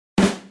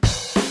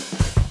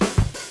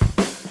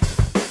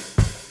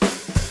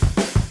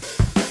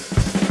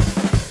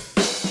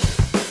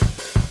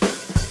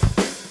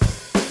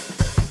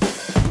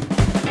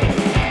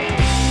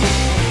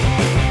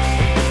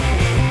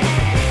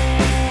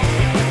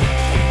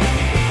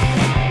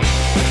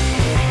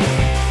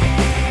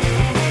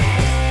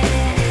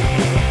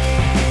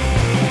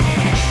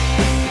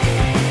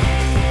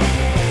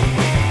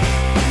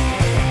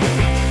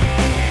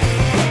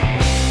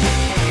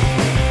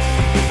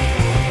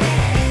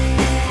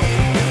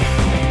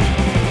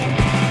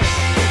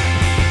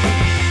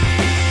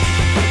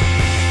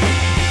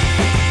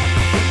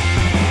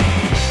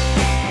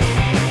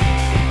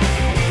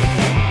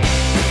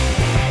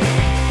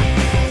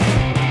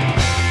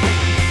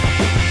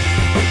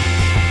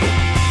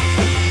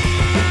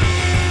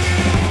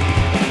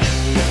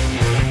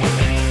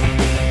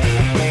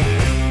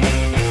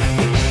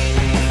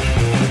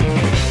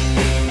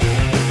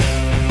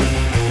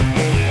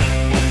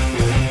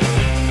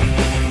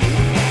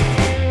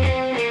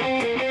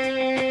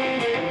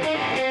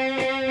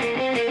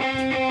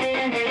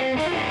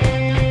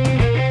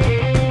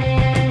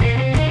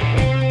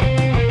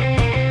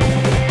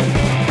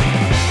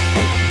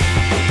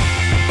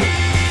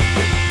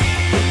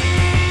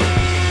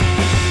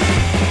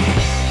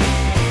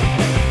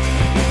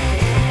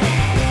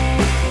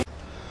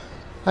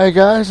Hi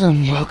guys,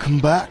 and welcome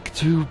back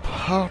to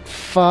part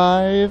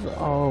 5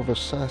 of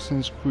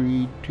Assassin's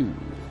Creed 2.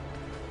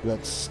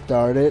 Let's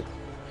start it.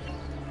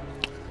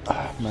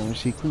 Memory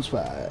sequence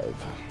 5.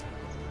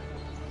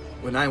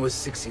 When I was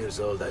 6 years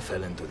old, I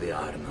fell into the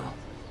Arno.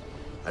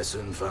 I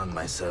soon found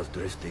myself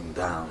drifting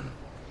down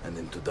and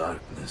into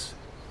darkness.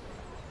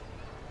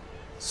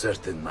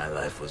 Certain my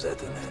life was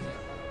at an end.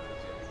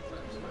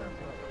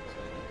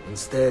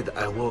 Instead,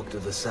 I woke to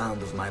the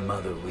sound of my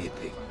mother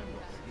weeping.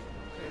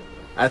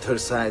 At her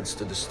side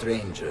stood a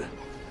stranger,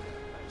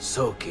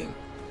 soaking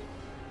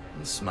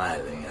and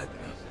smiling at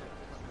me.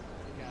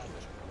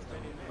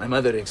 My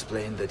mother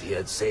explained that he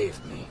had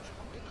saved me.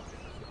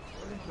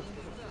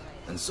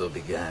 And so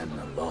began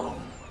a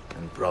long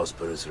and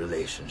prosperous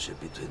relationship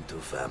between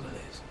two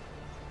families.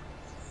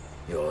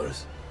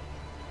 Yours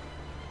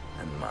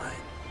and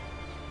mine.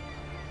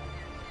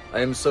 I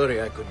am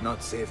sorry I could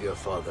not save your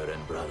father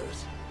and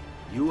brothers.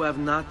 You have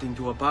nothing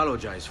to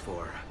apologize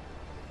for.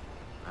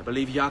 I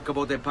believe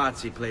Jacopo de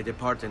Pazzi played a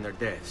part in their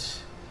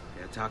deaths.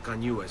 The attack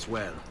on you as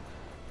well.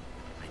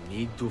 I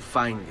need to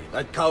find him.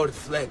 That coward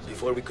fled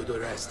before we could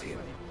arrest him.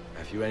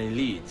 Have you any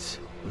leads?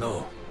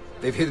 No,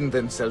 they've hidden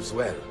themselves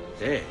well.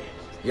 They?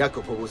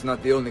 Jacopo was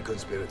not the only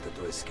conspirator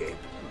to escape.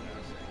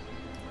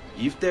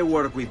 If they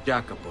work with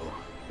Jacopo,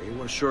 they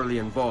were surely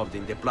involved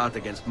in the plot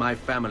against my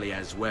family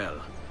as well.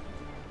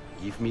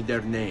 Give me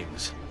their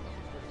names.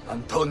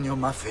 Antonio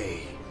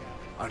Maffei,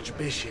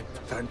 Archbishop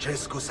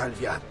Francesco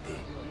Salviati,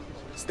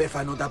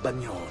 Stefano da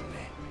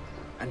Bagnone,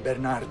 and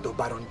Bernardo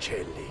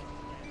Baroncelli.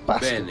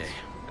 Bastards. Bene.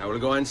 I will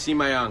go and see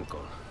my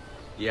uncle.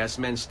 He has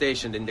men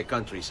stationed in the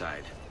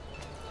countryside.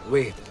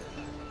 Wait,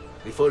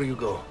 before you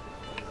go.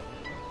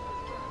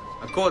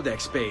 A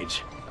codex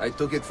page. I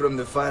took it from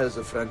the files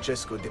of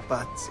Francesco de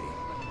Pazzi,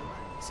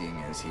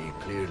 seeing as he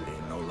clearly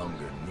no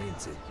longer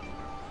needs it.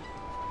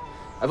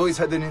 I've always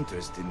had an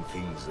interest in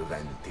things of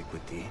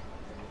antiquity,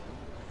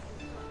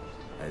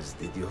 as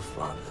did your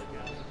father.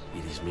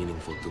 It is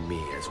meaningful to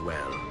me as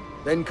well.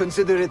 Then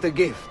consider it a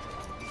gift.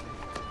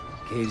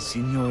 Che il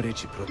Signore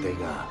ci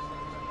protegga.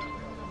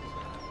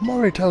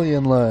 More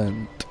Italian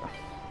learned.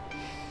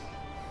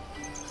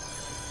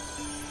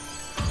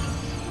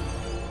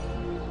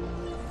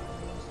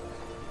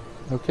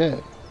 Okay.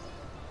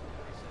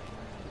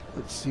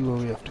 Let's see where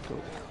we have to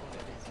go.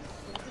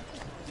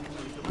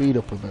 Beat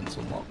up events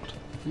unlocked.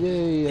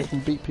 Yay, I can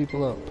beat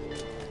people up.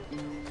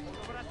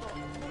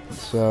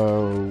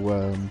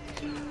 So,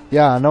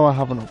 yeah, I know I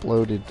haven't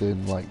uploaded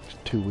in like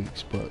 2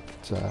 weeks, but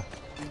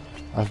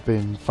I've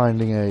been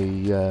finding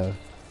a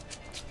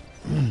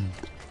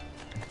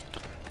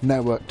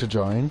network to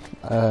join.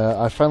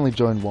 I finally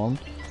joined one.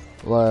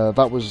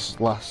 That was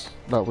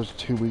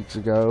 2 weeks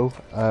ago.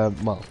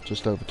 Well,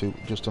 just under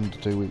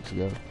 2 weeks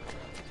ago.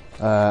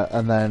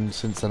 And then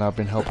since then, I've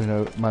been helping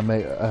out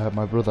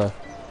my brother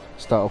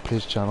start up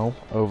his channel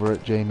over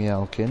at Jamie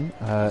Elkin.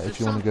 If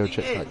you want to go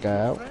check that guy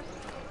out.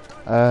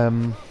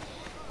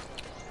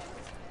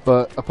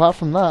 But apart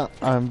from that,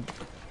 I'm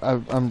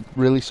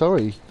really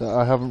sorry that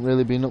I haven't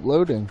really been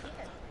uploading.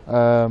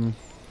 Why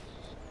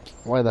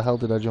the hell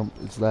did I jump?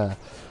 It's there.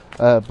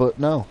 But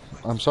no,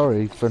 I'm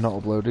sorry for not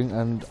uploading,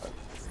 and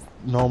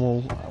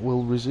normal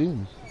will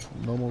resume.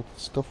 Normal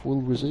stuff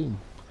will resume.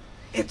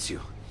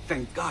 Ezio,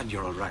 thank God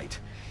you're all right.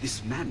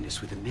 This madness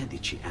with the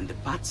Medici and the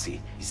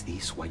Pazzi, is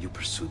this why you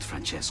pursued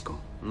Francesco?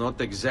 Not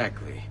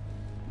exactly.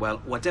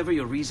 Well, whatever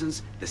your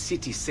reasons, the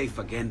city's safe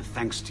again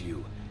thanks to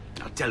you.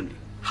 Now tell me,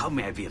 how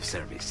may I be of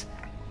service?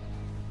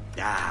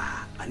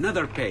 Ah,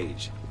 another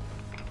page.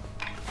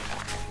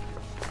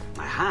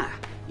 Aha,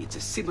 it's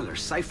a similar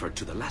cipher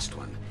to the last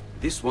one.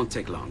 This won't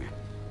take long.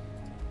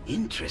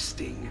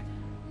 Interesting.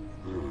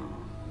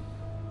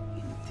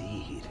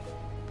 Indeed.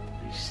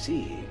 I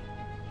see.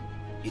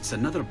 It's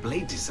another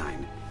blade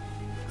design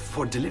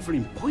for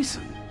delivering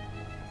poison.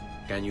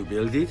 Can you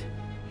build it?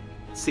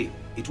 See,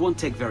 it won't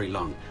take very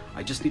long.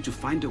 I just need to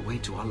find a way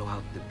to hollow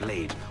out the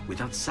blade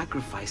without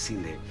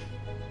sacrificing the...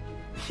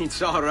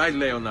 It's all right,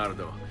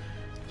 Leonardo.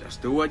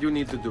 Just do what you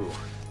need to do.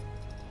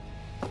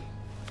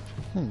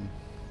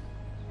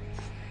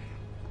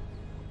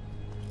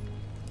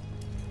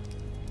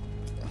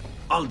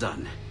 All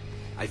done.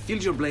 I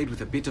filled your blade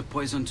with a bit of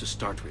poison to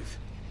start with.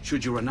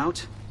 Should you run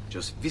out,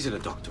 just visit a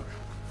doctor.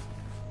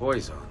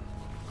 Poison?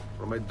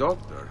 From a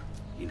doctor?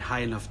 In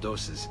high enough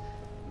doses,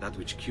 that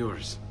which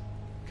cures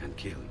can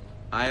kill.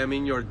 I am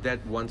in your debt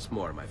once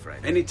more, my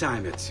friend.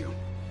 Anytime, Ezio.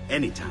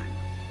 Anytime.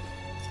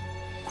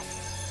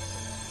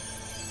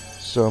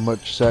 So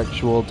much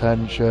sexual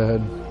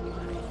tension.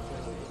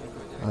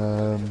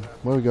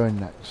 Where are we going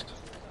next?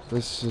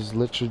 This has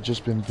literally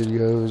just been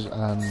videos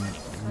and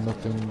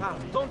nothing.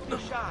 Don't be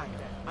shy.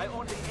 I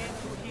only aim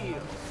to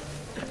heal.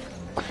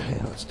 Okay,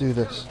 let's do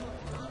this.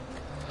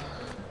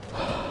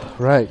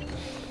 Right.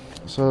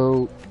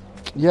 So,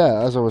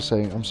 yeah, as I was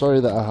saying, I'm sorry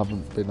that I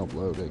haven't been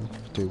uploading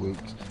for 2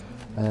 weeks.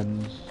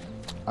 And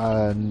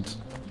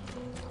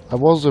I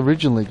was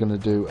originally going to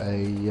do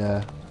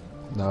a...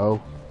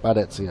 no, bad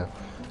Ezio.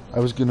 I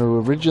was going to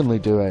originally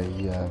do a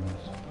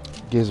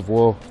Gears of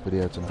War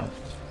video tonight,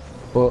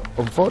 But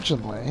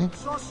unfortunately,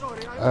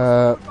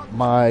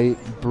 my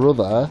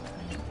brother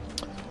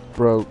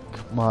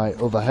broke my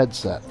other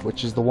headset,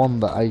 which is the one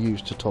that I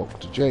used to talk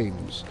to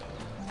James.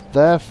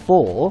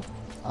 Therefore,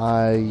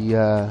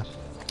 I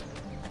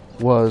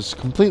was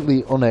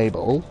completely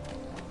unable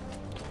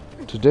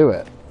to do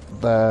it.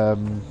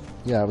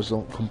 Yeah, I was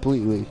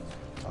completely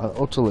and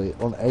utterly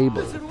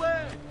unable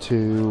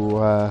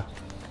to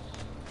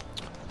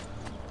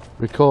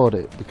record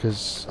it,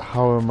 because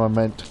how am I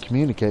meant to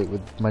communicate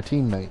with my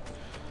teammate?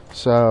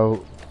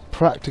 So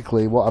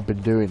practically what I've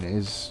been doing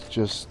is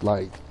just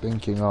like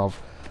thinking of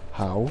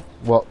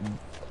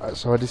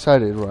so I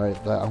decided,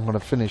 right, that I'm going to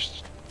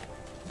finish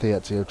the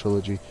Ezio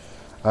trilogy.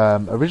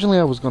 Originally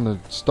I was going to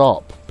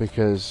stop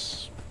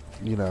because,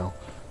 you know,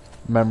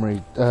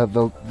 memory,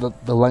 the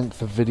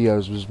length of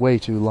videos was way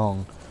too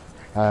long,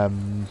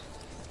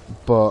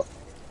 but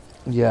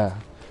yeah,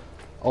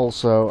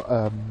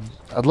 also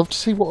I'd love to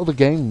see what other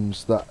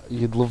games that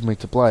you'd love me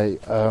to play,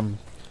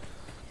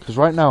 because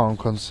right now I'm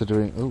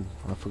considering, oh,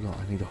 I forgot,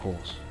 I need a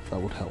horse,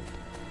 that would help.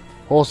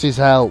 Horses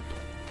help!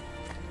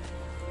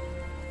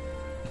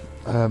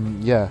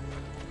 Yeah.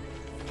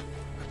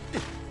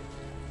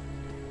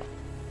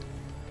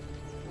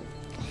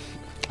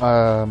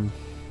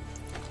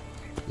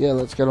 Yeah,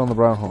 let's get on the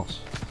brown horse.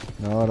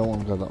 No, I don't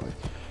want to go that way.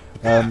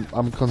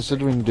 I'm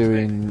considering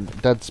doing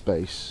Dead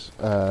Space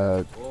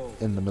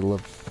in the middle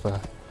of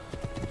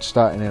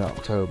starting in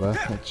October.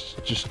 It's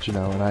just, you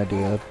know, an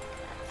idea,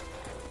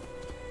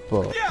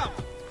 but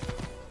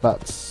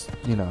that's,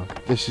 you know,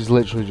 this is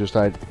literally just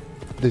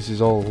this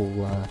is all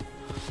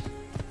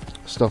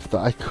stuff that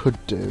I could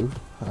do.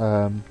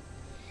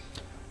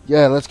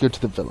 Yeah, let's go to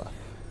the villa.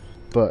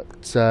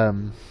 But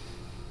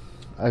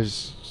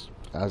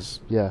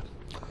yeah,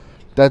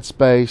 Dead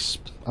Space,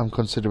 I'm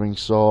considering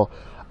Saw,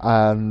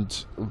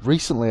 and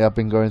recently I've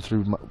been going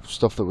through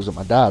stuff that was at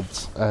my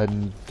dad's,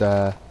 and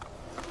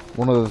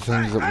one of the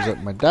things that was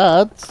at my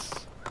dad's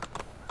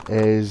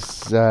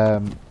is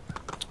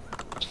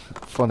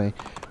funny.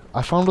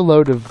 I found a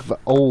load of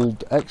old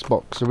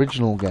Xbox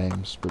original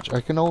games which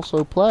I can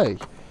also play,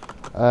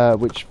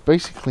 which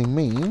basically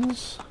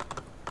means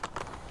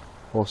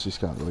horses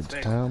can't go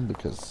into town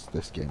because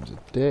this game's a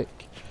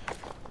dick.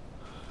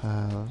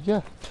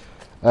 Yeah.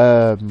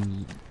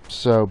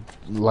 So,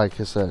 like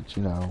I said,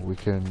 you know, we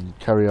can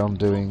carry on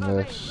doing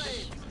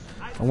this.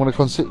 I want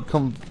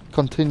to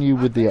continue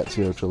with the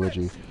Ezio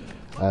trilogy.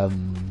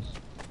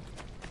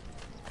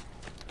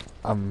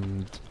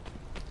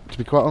 To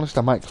be quite honest,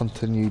 I might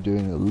continue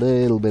doing a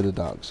little bit of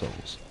Dark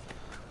Souls,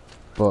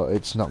 but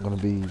it's not going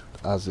to be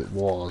as it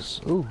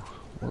was. Ooh,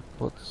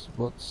 what's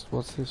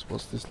this?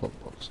 What's this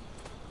lockbox?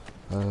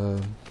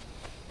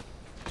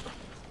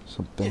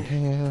 Something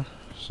here.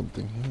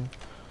 Something here.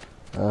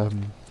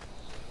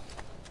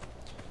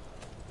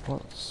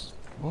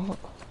 What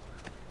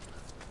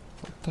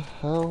the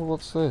hell?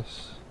 What's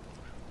this?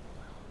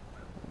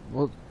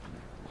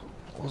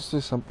 What's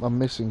this? I'm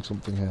missing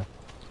something here.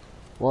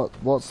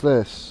 What's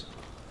this?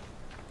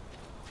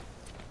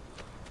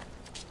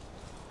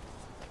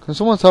 Can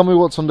someone tell me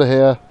what's under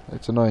here?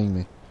 It's annoying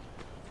me.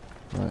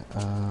 Right,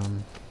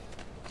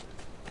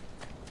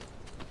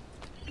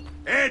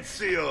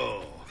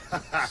 Ezio!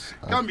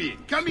 Come in,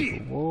 come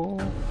in!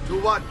 To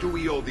what do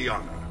we owe the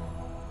honor?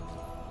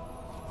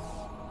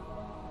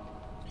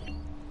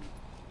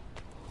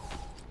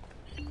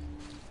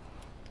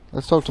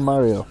 Let's talk to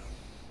Mario.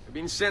 I've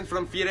been sent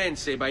from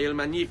Firenze by Il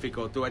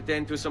Magnifico to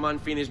attend to some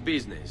unfinished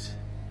business.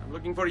 I'm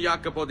looking for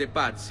Jacopo de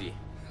Pazzi.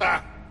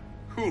 Ha!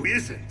 Who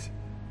isn't?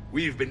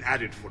 We've been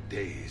at it for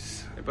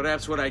days. And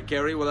perhaps what I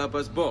carry will help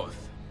us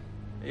both.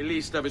 A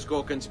list of his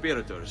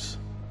co-conspirators.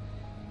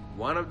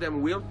 One of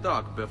them will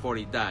talk before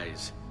he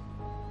dies.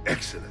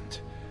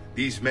 Excellent.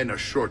 These men are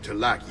sure to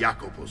lack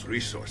Jacopo's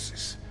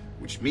resources,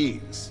 which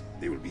means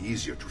they will be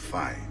easier to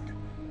find.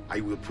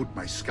 I will put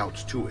my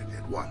scouts to it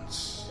at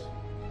once.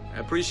 I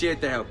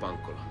appreciate the help,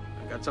 Uncle.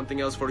 I've got something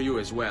else for you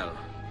as well.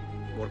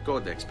 More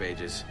codex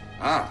pages.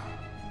 Ah,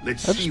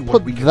 let's I see just what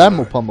put we can them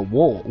learn. up on the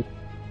wall.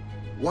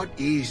 What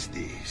is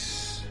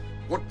this?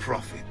 What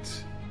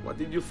profit? What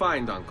did you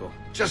find, Uncle?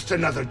 Just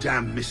another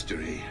damn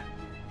mystery.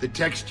 The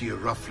text here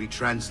roughly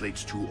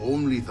translates to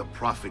only the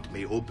prophet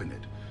may open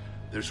it.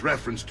 There's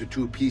reference to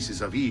 2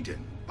 pieces of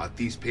Eden, but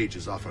these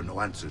pages offer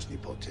no answers,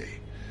 Nipote.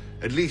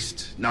 At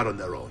least, not on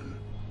their own.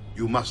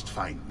 You must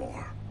find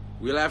more.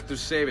 We'll have to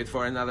save it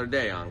for another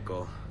day,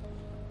 Uncle.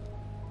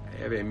 I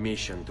have a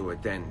mission to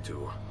attend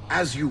to.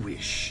 As you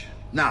wish.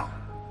 Now,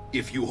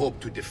 if you hope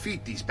to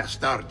defeat these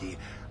bastardi,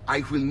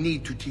 I will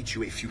need to teach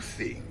you a few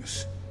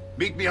things.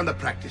 Meet me on the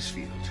practice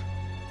field.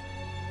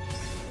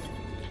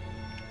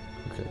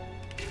 Okay.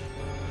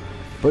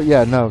 But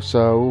yeah, no,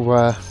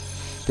 so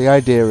the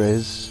idea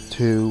is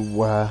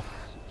to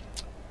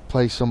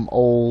play some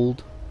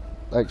old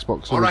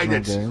Xbox All right,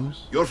 original Ezio.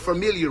 games. You're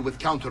familiar with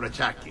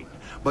counterattacking,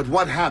 but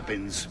what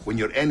happens when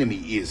your enemy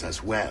is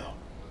as well?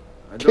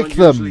 I Kick don't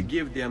them usually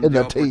give them in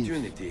the the teeth.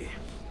 opportunity.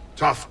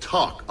 Tough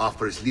talk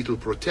offers little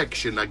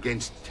protection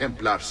against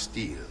Templar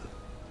steel.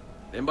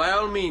 Then by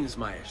all means,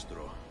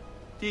 Maestro.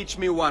 Teach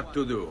me what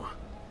to do.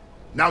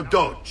 Now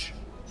dodge.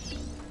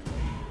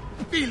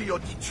 Filio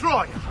di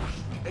Troia!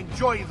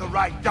 Enjoy the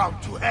ride down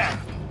to hell!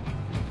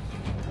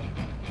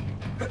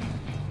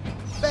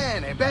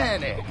 Bene,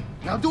 bene.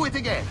 Now do it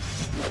again.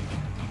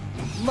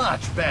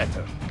 Much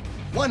better.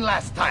 One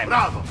last time.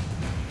 Bravo!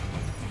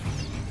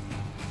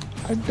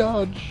 I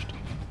dodged.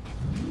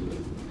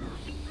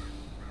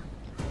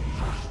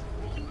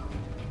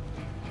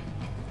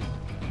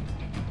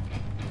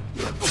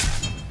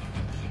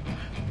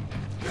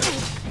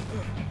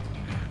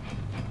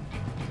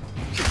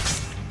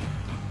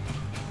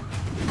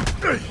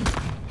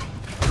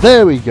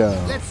 There we go.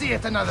 Let's see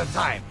it another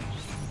time.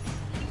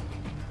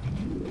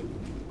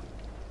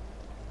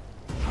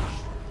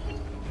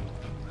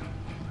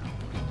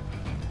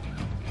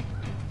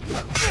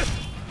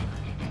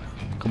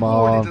 Come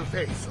Poor on. little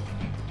Faisal.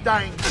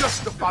 Dying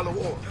just to follow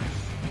orders.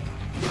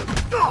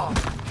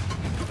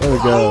 There we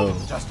go.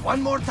 Just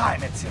one more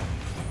time, Ezio.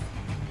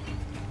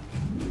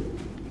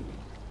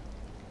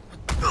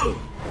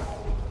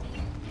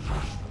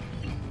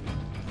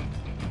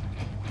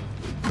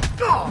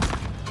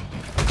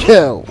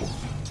 Kill.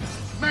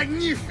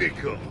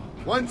 Magnifico!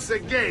 Once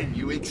again,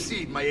 you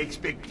exceed my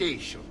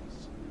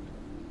expectations.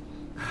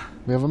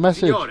 We have a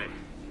message. Signore,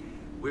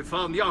 we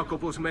found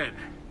Jacopo's men,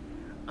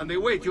 and they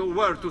wait your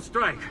word to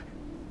strike.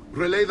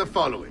 Relay the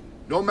following.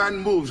 No man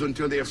moves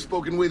until they have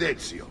spoken with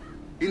Ezio.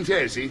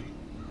 Intesi?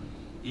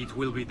 It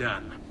will be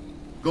done.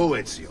 Go,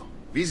 Ezio.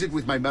 Visit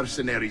with my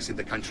mercenaries in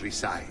the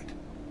countryside.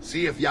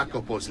 See if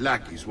Jacopo's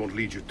lackeys won't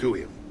lead you to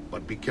him.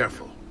 But be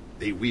careful.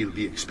 They will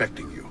be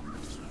expecting you.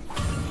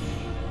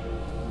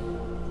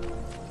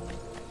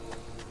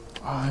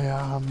 I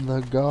am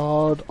the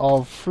god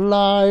of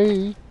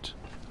flight.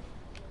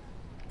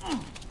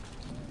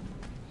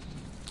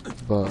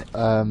 But,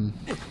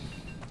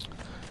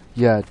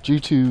 yeah, due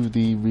to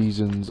the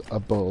reasons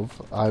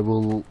above, I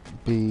will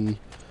be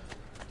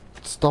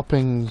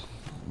stopping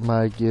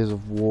my Gears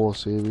of War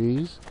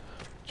series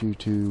due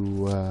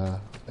to a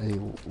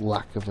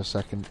lack of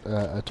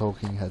a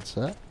talking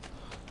headset.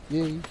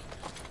 Yay.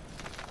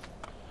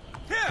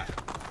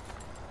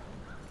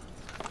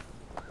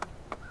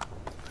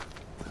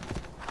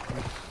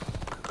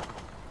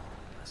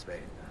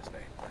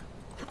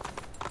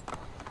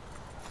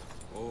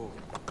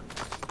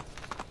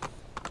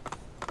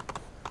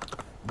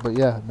 But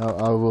yeah, no,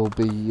 I will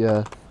be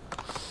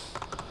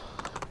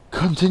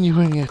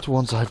continuing it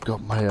once I've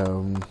got my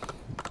own.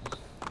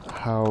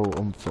 How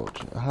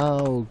unfortunate.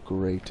 How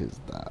great is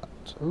that?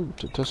 Oh,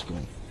 to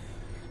Tuscany.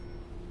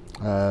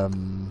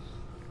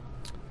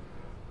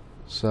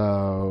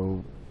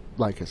 So,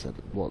 like I said,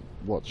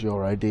 what's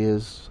your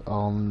ideas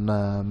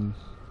on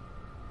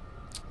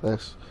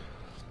this?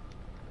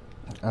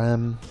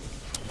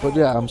 But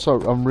yeah, I'm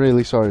sorry. I'm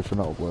really sorry for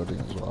not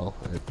uploading as well.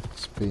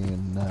 It's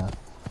been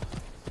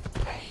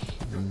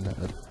pain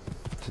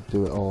to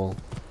do it all.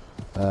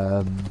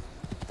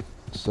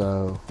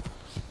 So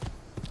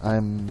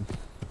I'm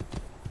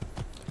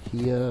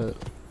here.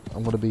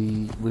 I'm going to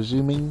be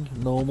resuming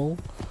normal.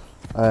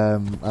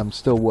 I'm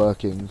still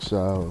working, so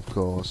of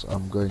course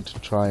I'm going to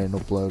try and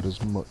upload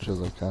as much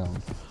as I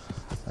can.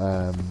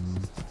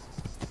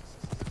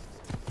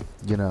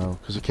 You know,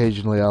 because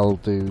occasionally I'll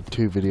do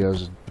two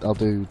videos. I'll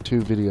do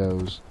two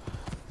videos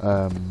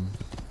on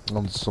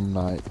some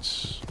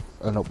nights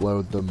and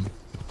upload them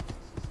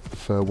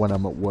for when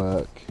I'm at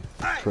work.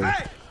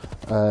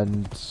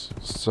 And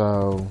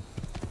so,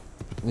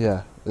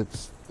 yeah,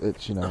 it's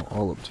you know,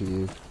 all up to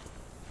you.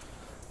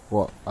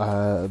 What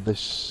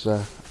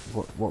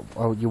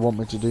what you want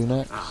me to do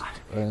next?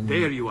 And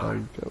there you are. there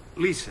you go.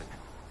 Listen,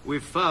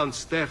 we've found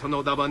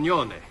Stefano da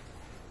Bagnone.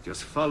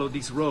 Just follow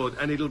this road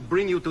and it'll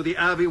bring you to the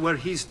abbey where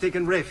he's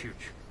taken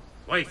refuge.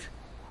 Wait,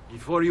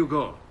 before you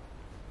go,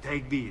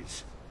 take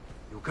these.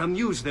 You can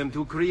use them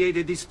to create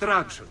a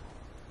distraction.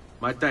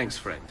 My thanks,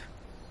 friend.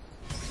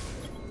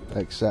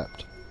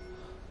 Except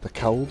the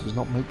cowl does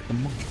not make the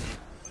monk.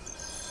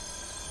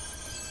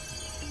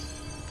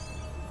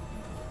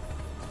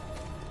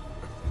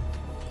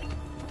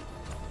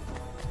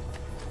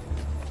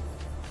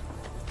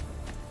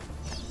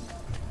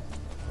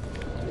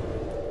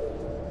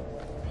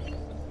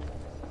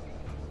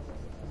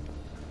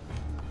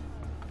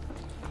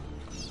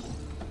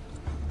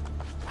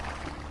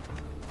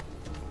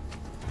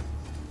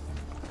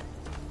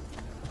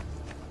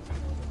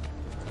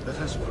 Let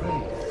us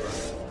pray.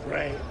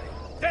 Pray.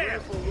 There!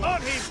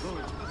 On him!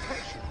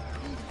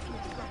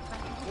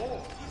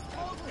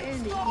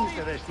 Any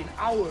interest in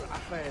our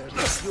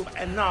affairs, you've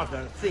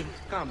another thing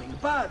coming.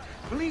 But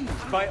please,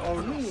 by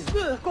all means,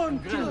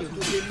 continue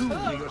to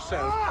delude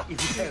yourself if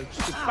it helps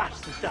to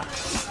pass the time.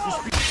 You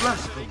speak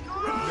blasphemy.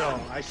 No,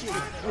 I speak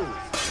truth.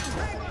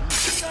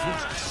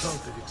 Most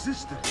exalted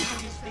existence.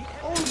 It is the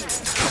only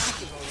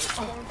rational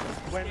response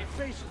when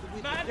faced with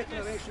the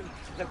declaration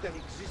that there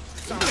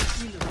exists some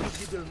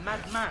invisible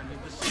madman in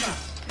the sky.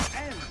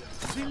 And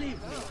believe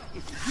me,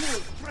 if your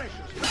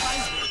precious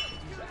life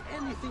is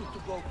anything to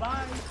go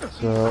by,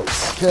 So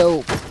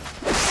kill,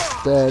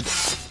 dead.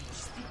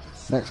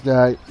 Next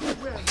guy.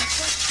 well,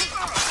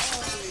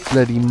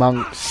 bloody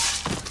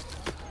monks.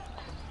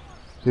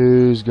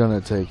 Who's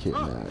gonna take it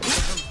now?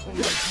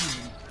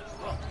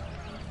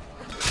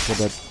 You're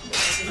dead.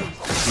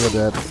 You're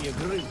dead.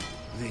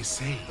 They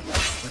say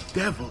the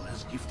devil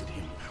has gifted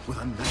him with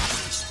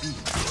unnatural speed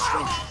and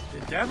strength. The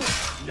devil?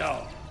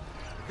 No.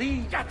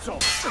 The Cazzo!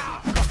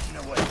 Gotten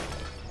away.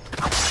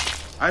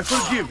 I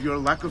forgive your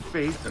lack of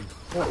faith and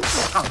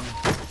false tongue.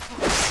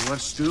 You are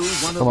still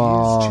one Come of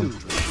on. his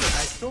children.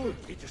 I told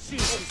you to see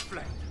what is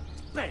planned.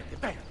 Bang,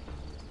 bang.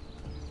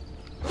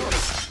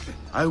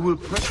 I will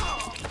press.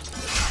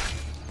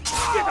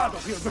 Get out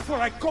of here before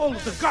I call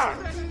the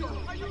guards!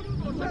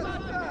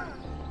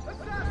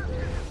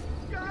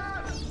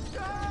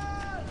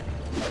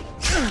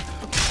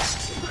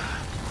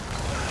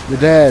 You're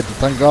dead,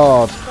 thank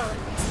God.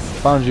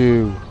 Found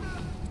you.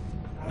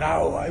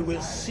 Now I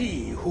will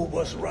see who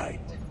was right.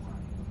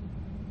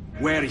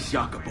 Where is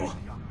Jacopo?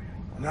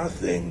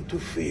 Nothing to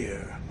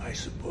fear, I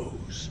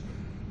suppose.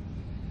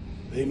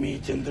 They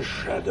meet in the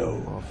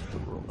shadow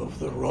of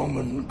the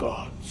Roman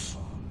gods.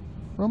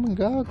 Roman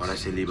gods? Ora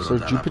sei libero So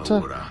dalla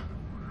Jupiter? paura.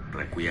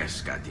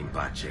 Requiescat in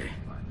pace.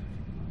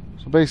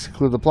 So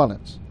basically the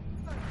planets.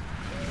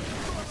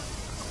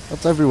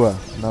 That's everywhere.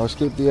 Now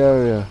escape the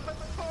area.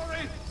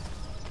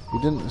 He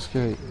didn't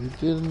escape. He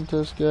didn't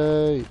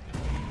escape.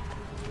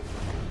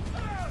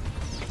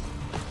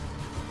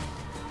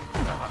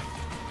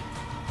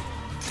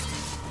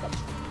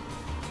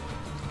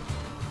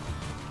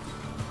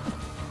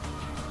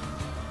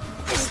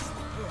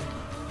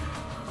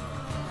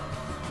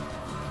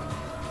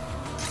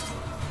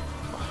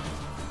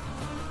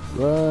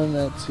 Run,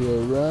 Ezio,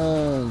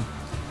 run!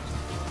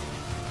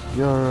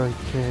 You're a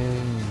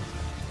king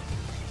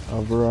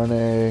of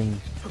running.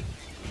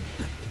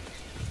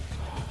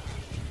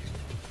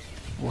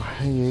 Why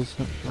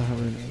isn't there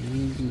an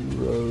easy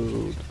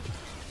road?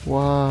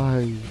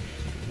 Why?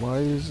 Why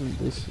isn't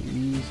this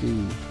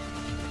easy?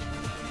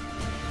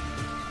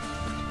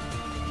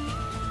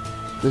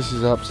 This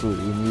is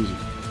absolutely amusing.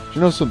 Do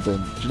you know something?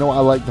 Do you know what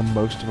I like the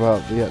most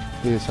about the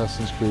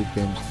Assassin's Creed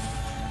games?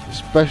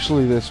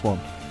 Especially this one.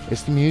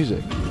 It's the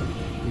music.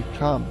 You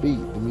can't beat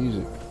the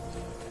music.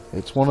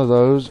 It's one of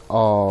those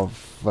of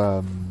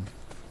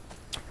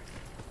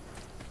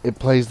it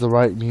plays the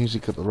right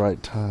music at the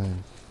right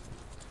time.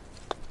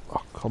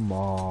 Oh, come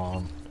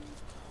on.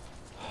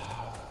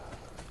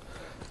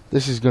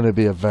 This is going to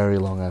be a very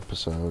long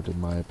episode, in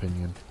my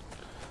opinion.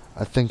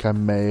 I think I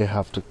may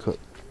have to cut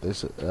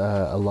this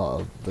a lot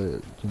of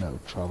the,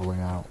 traveling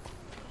out.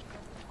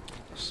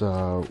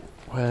 So,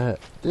 where?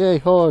 Yay,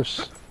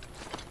 horse!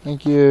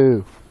 Thank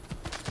you.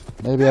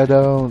 Maybe I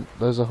don't.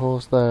 There's a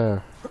horse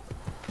there.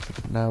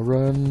 Now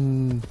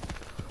run.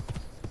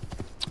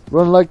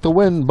 Run like the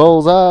wind,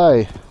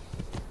 bullseye.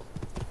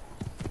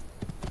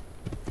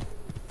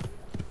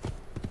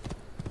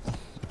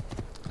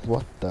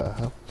 What the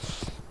hell?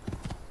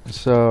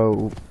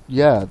 So,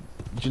 yeah,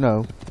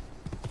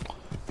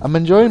 I'm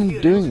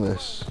enjoying doing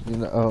this.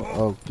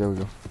 Oh, there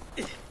we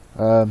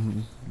go.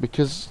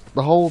 Because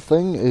the whole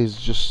thing is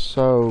just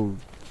so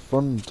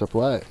fun to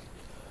play.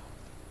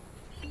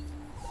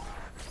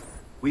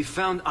 We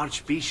found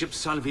Archbishop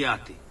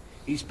Salviati.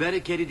 He's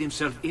barricaded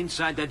himself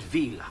inside that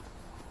villa.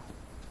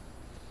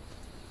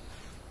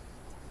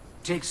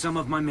 Take some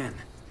of my men.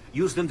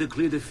 Use them to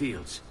clear the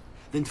fields.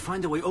 Then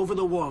find a way over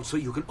the wall so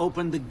you can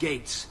open the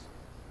gates.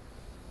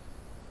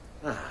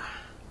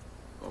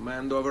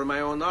 Command over my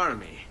own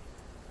army.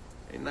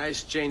 A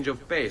nice change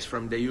of pace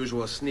from the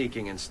usual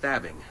sneaking and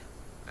stabbing.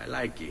 I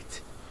like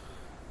it.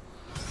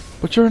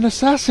 But you're an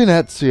assassin,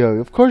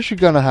 Ezio. Of course you're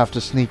gonna have to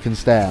sneak and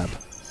stab.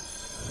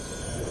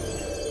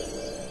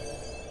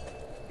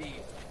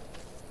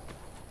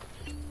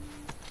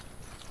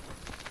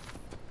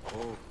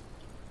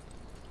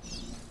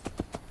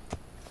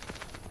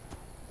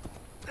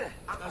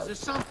 Does there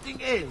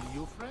something ail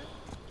you, friend?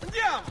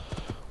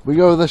 We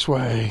go this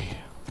way.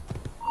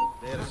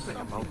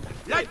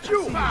 Like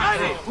you!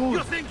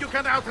 You think you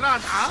can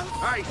outrun us?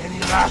 Any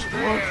last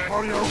words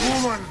for your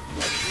woman?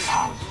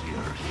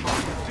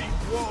 These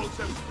walls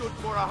have stood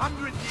for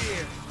 100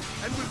 years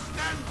and will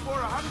stand for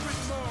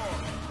 100 more.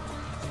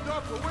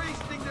 Stop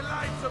wasting the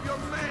lives of your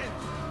men.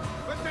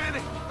 But then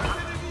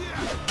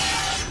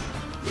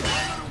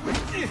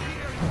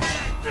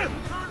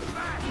turn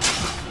back.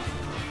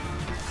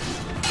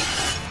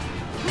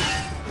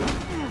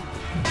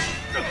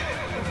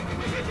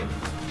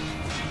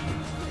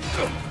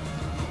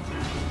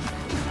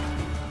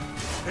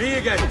 Free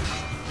again.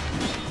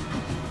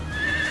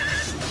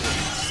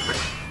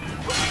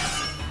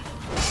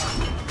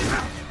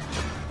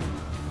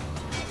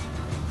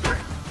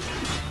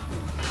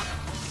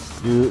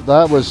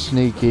 That was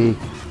sneaky.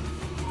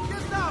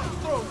 Get down,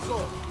 Stronzo!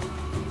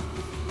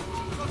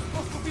 You're not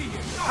supposed to be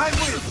here. I'm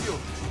with you.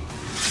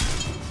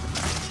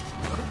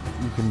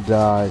 You can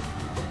die.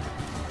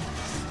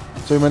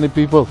 So many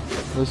people.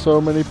 There's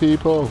so many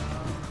people.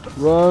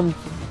 Run,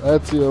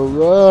 Ezio,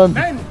 run!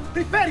 Men,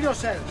 prepare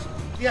yourselves!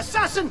 The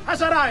assassin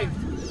has arrived!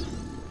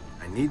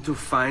 I need to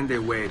find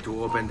a way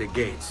to open the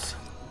gates.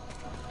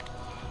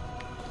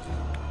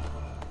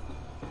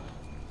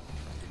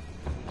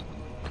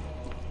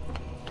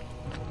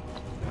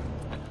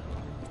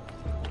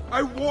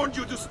 I warned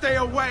you to stay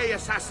away,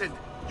 assassin!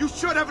 You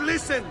should have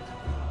listened!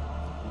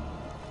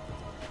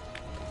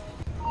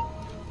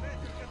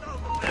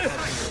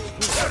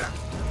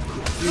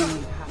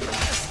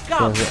 There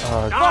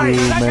are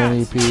too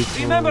many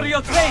people. Remember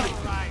your training.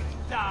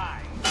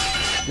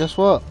 Guess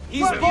what?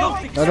 He's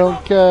both. I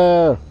don't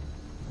care.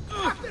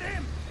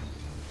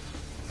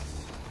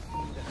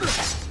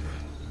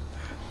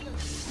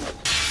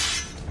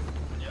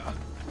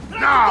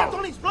 Now! Get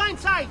on his blind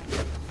side!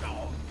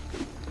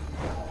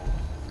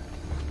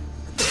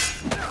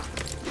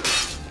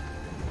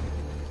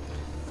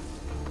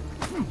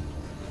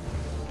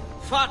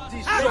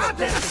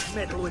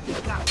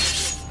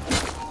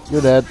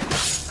 You're dead.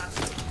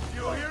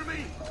 You hear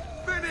me?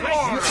 Finish!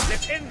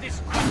 Let's end this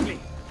quickly!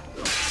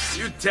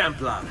 You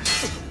Templar,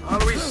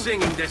 always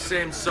singing the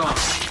same song.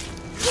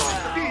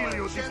 Feel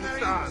you,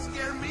 disgusting!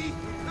 Scare me?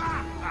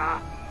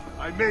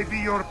 I may be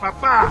your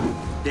papa!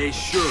 They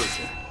should.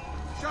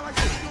 Shall I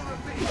get your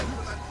revenge?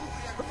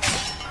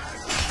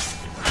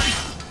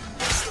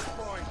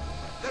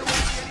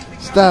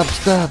 Stab,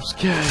 stab,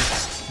 scare.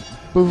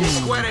 Boom.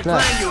 Square a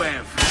Clap. plan you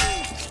have.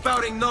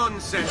 Spouting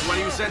nonsense while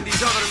you send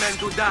these other men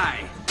to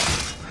die.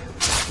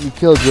 You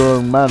killed your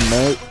own man,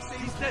 mate.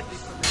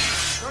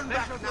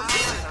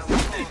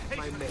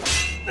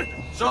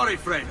 Sorry,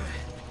 friend.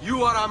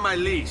 You are on my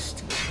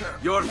list.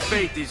 Your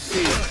fate is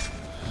sealed.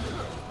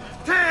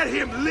 Tear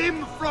him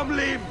limb from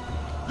limb!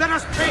 Let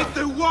us paint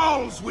the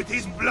walls with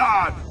his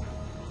blood!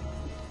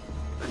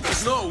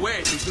 There's no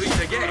way to treat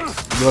the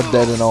guest. You're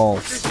dead and all.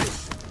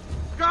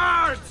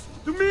 Guards!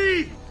 To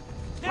me!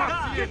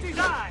 Get his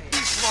eye!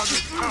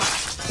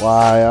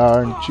 Why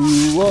aren't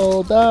you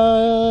all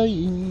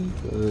dying?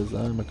 'Cause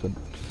I'm a cunt.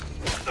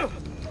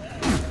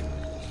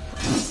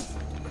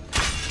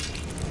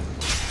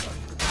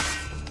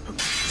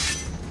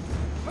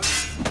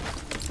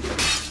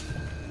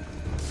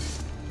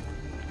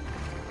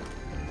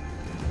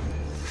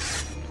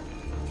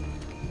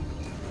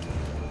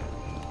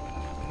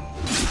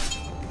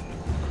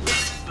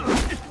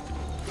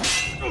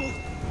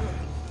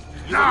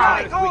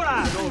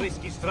 No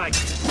risky strike.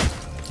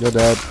 You're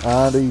dead.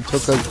 And he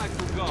took a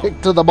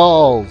kick to the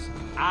balls.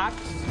 Axe.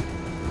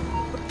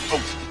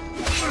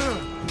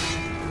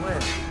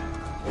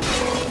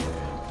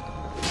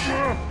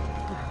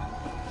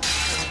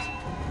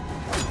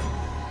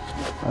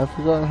 I've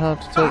forgotten how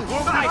to take.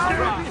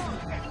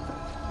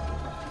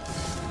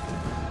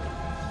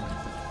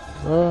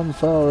 Run,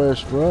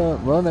 Forrest,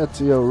 run, run,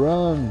 Ezio,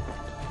 run.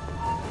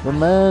 The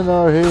men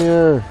are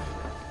here.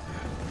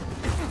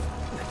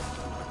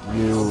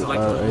 You are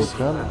a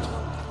cunt.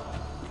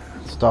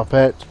 Stop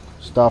it.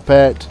 Stop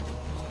it.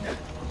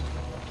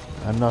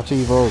 I'm not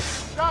evil.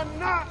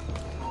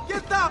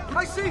 Get up!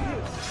 I see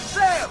you!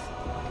 There!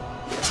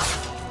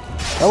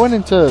 I went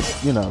into,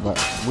 you know, that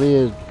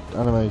weird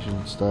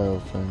animation style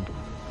thing.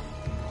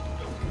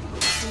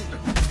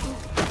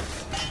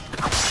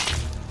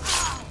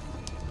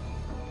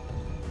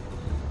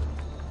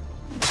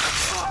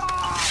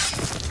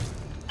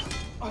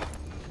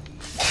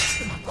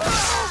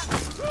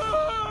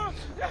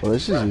 Well,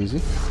 this is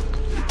easy.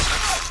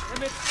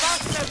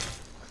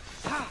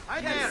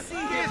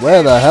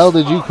 Where the hell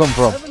did you come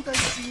from?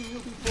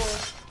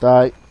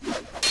 Die.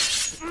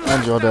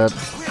 And you're dead.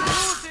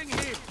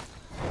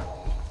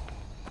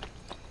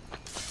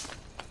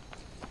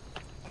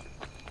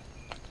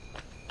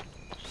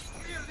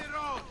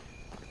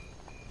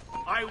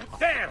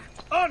 There!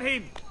 On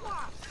him!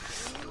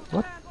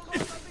 What?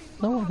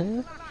 No one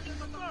here?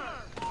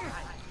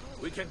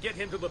 We can get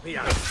him to the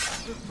piazza.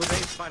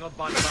 Today's final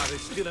bodyguard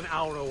is still an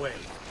hour away.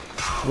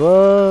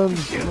 Run!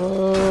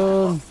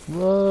 Run!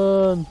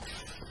 Run!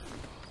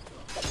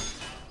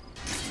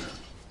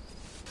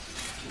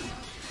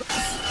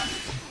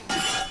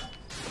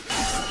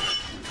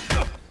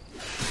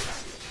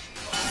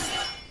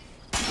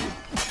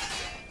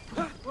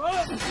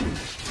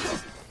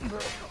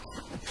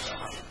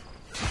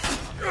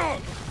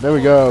 There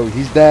we go,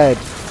 he's dead.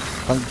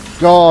 Thank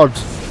God.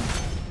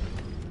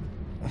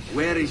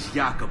 Where is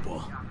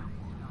Jacopo?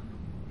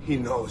 He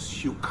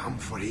knows you come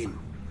for him,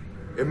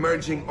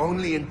 emerging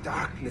only in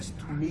darkness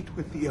to meet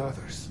with the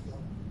others.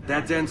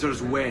 That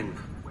answers when.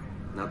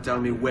 Now tell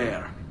me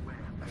where.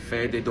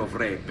 Fede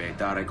dovrebbe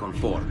dare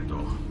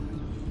conforto.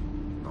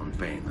 Non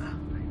pena.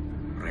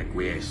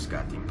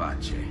 Requiescat in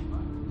pace.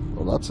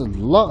 Well, that's a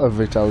lot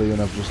of Italian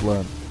I've just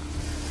learned.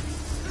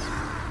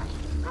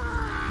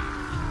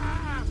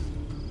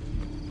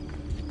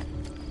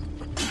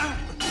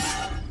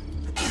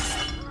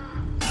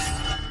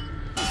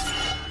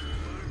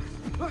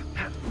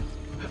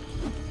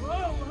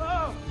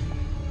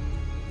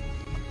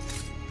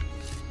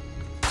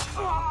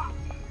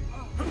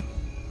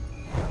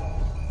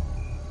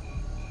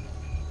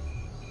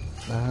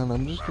 And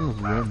I'm just gonna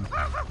run.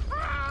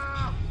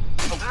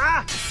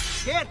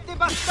 Get the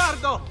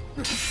bastardo!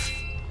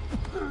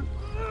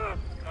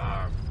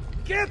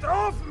 Get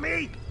off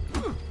me!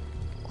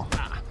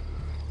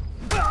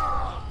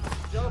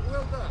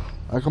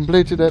 I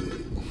completed it.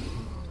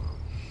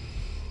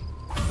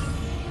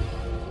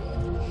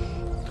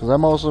 Because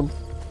I'm awesome.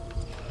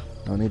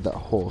 I need that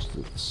horse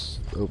that's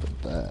over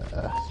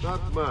there.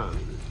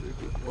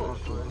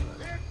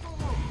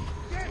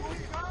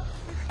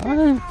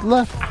 I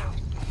left.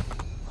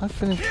 I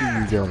finished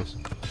with you guys.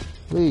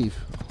 Leave.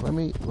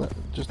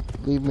 Just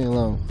leave me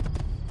alone.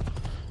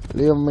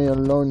 Leave me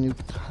alone, you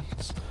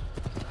cunts.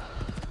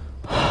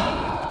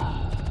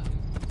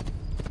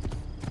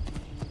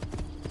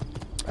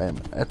 I am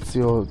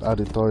Ezio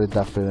Auditore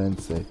da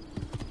Firenze.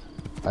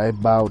 I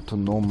bow to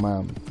no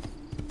man.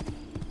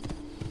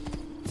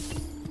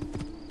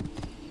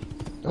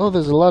 Oh,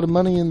 there's a lot of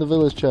money in the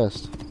village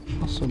chest.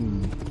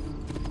 Awesome.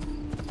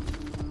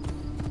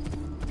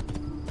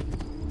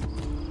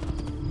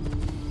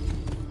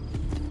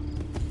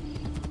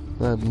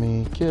 Let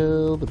me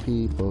kill the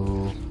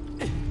people.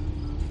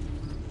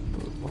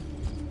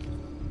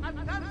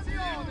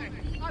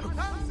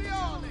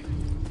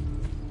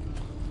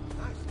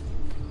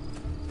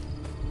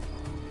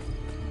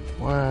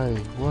 Why?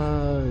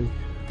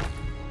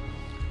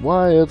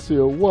 Why,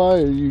 Ezio?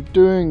 Why are you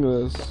doing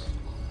this?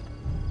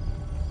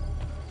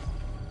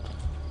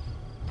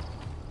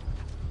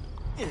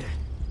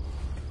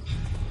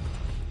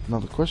 Now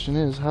the question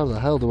is, how the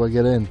hell do I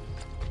get in?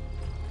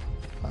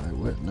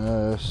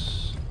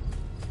 Eyewitness.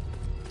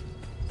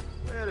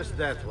 Where is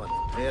that one?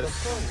 There's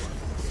someone.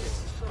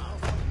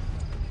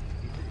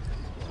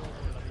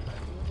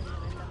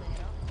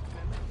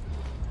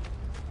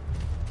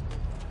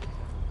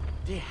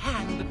 The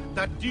hand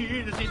that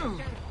deals it.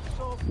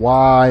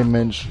 Why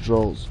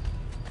minstrels?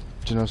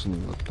 Do you know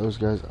something? Those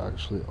guys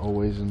actually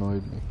always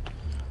annoyed me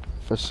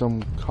for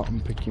some cotton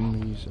picking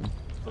reason.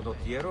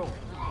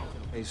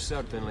 He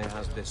certainly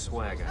has the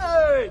swagger.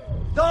 Hey!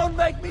 Don't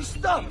make me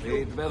stop you!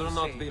 He'd better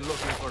not be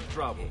looking for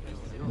trouble.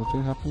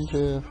 Nothing happened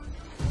here.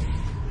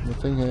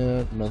 Nothing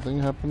here. Nothing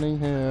happening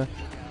here.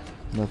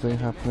 Nothing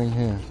happening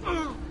here.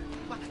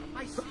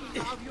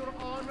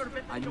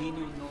 I mean,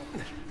 you know.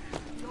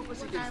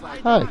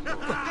 Hi.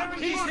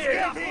 He's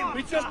here!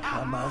 We just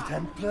come out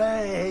and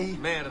play!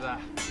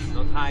 Merda,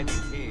 not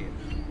hiding here.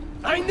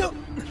 I know!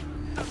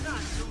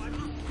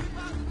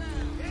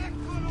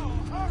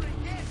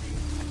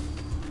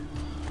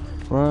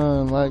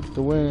 Run like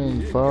the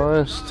wind,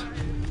 Forest.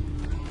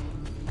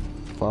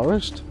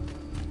 Forest?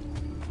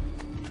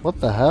 What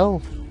the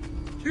hell?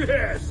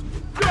 Yes!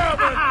 Come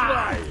and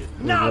try!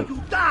 Now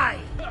you die!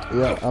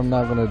 Yeah, I'm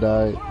not gonna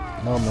die.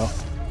 No, I'm not.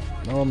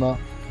 No, I'm not.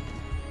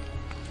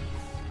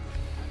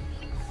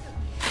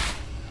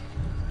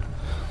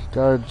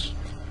 Guards,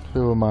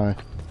 who am I?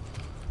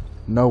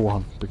 No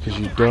one, because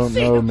you don't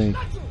know me.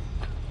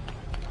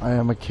 I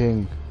am a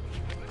king.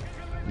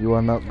 You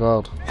are not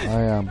God.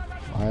 I am.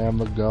 I am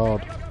a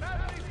god.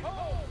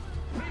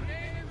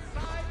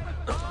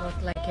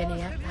 Not like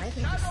any act I've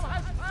ever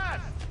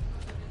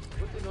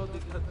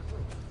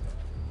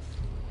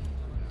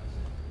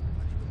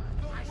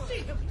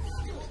seen.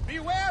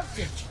 Beware!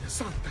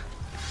 Santa!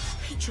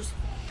 He just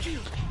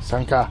killed me!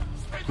 Sanka,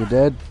 you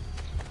dead?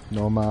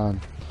 No man.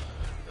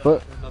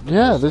 But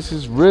yeah, this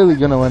is really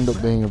going to end up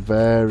being a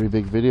very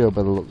big video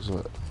by the looks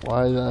of it.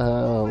 Why the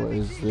hell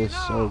is this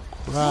so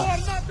crap?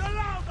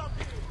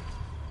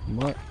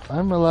 What?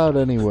 I'm allowed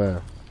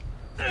anywhere.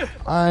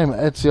 I'm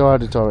Ezio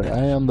Auditore.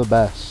 I am the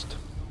best.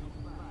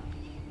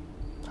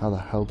 How the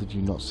hell did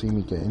you not see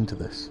me get into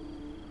this?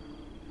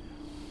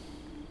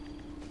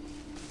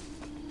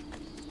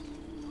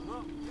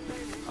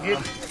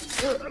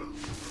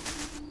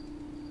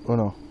 Oh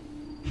no.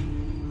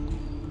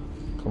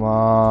 Come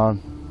on.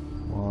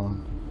 Come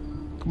on.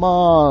 Come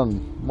on.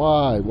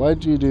 Why?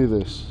 Why'd you do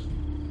this?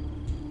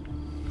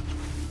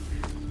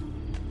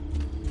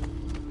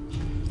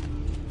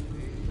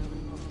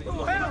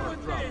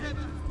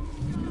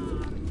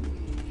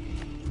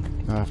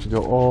 I have to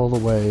go all the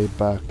way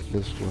back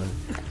this way.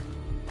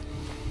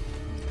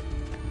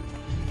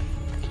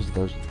 Because of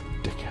those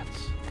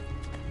dickheads.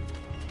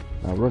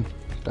 Now run.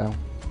 Down.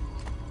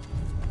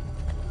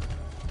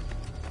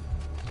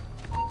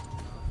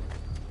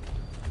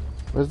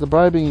 Where's the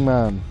bribing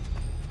man?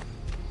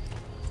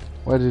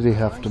 Why did he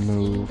have to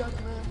move?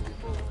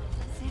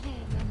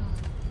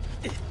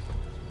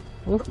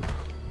 Whoop.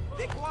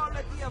 The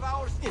quality of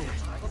our speech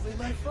probably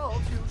my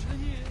fault,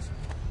 usually is.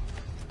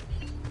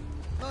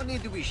 No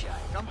need to be shy.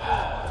 Come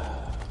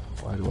forward.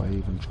 Why do I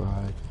even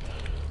try?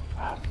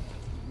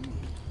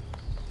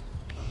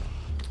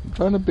 I'm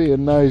trying to be a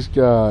nice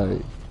guy.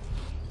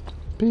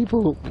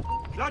 People.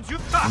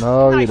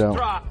 No, you don't.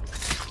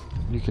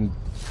 You can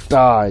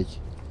die.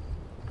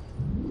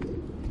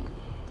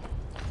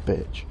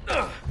 Bitch.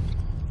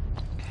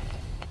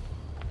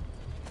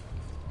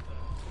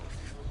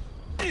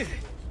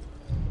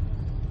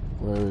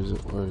 Where is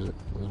it? Where is it?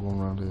 There's one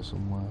around here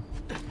somewhere.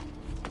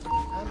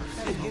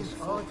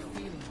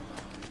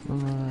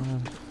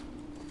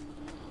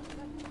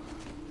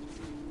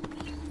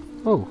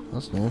 Oh,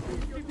 that's new.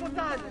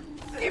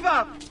 Give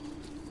up!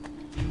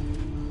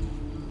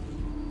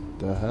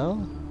 The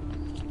hell?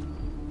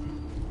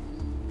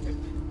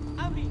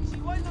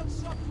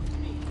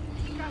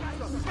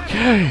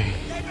 Okay.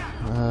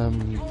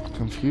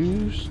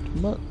 Confused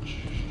much?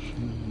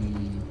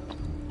 He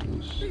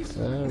is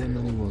there and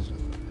then he wasn't.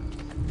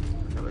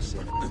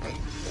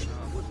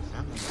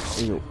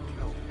 Ew.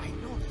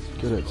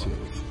 Get it, too.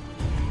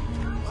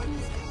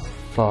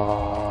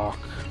 Fuck.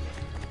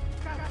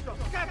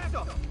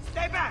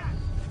 Stay back!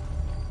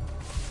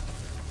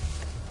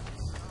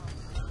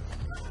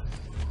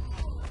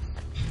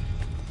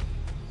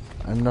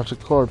 I'm not a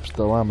corpse,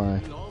 though, am I?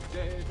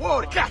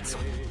 Whoa, cazzo!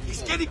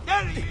 He's getting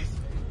dirty!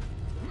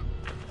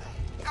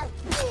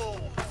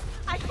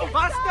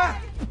 Basta!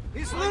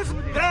 He's loose!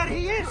 There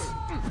he is!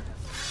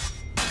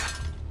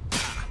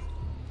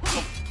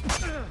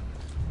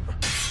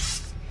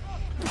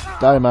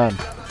 Die, man.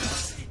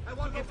 I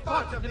want to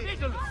part of the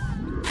middle!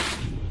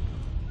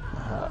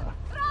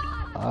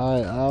 I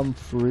am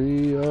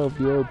free of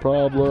your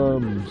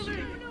problems.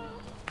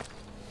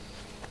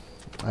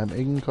 I'm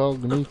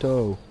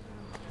incognito.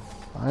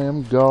 I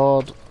am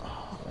God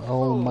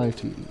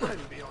Almighty.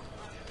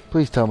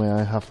 Please tell me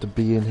I have to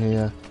be in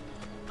here.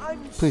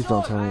 Please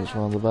don't tell me it's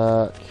around the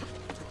back.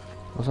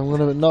 Because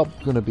I'm not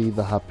gonna be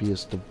the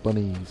happiest of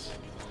bunnies.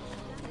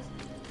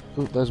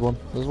 Oh, there's one.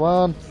 There's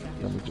one.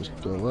 Let me just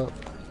go up.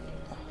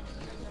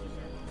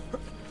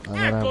 And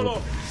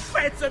then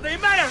Pezzo di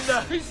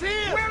merda! He's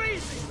here! Where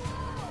is he?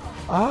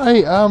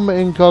 I am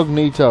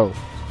incognito.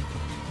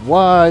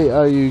 Why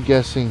are you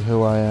guessing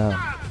who I am?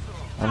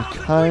 I'm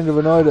kind of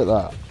annoyed at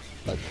that.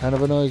 That kind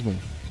of annoys me.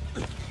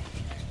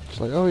 It's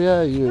like, oh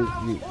yeah, you're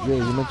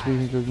meant to be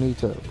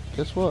incognito.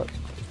 Guess what?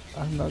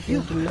 I'm not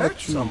going to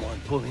let you. Someone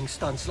pulling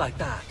stunts like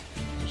that.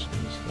 Just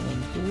gonna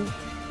stand here.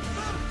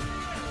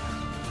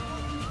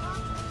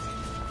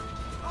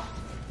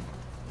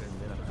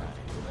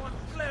 One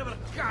clever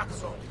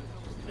cazzo!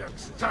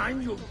 Next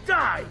time you'll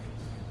die!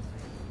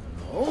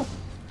 No?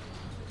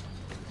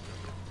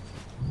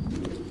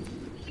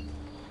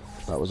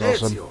 That was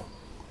awesome. Ezio,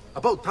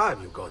 about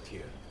time you got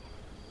here.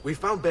 We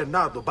found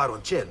Bernardo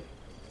Baroncelli.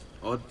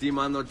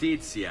 Ottima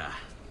notizia.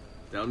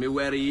 Tell me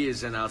where he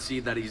is and I'll see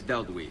that he's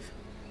dealt with.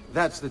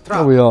 That's the Oh,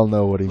 trouble. we all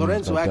know what he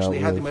Lorenzo means by actually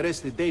had that him word.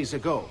 arrested days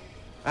ago,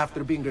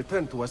 after being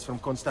returned to us from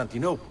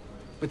Constantinople.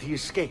 But he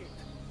escaped.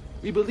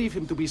 We believe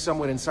him to be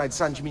somewhere inside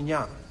San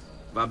Gimignano.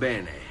 Va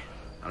bene.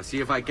 I'll see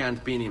if I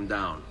can't pin him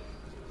down.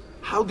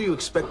 How do you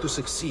expect to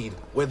succeed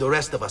where the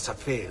rest of us have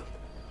failed?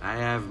 I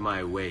have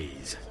my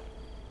ways.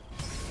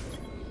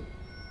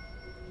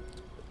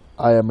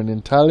 I am an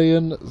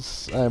Italian.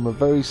 I am a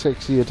very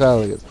sexy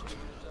Italian.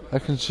 I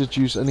can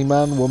seduce any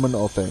man, woman,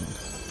 or thing.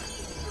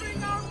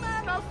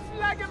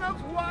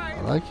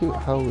 I like it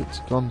how it's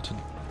gone to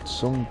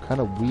some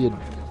kind of weird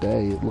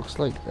day. It looks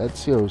like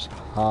Ezio's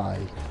high.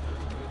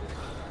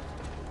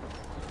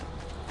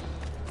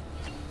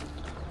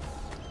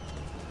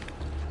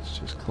 Let's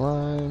just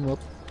climb up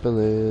a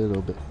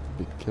little bit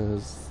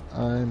because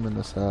I'm an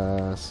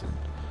assassin.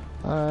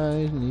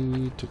 I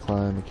need to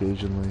climb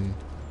occasionally.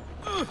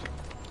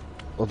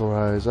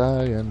 Otherwise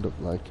I end up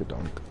like a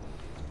donk.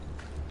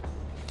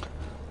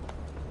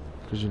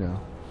 Because you know,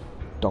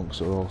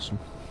 donks are awesome.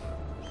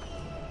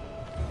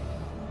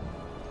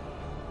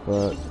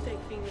 But take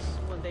things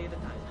one day at a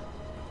time.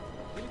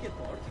 You'll get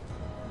bored,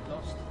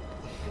 lost,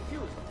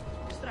 confused,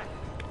 distracted.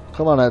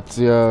 come on,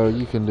 Ezio,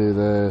 you can do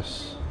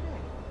this.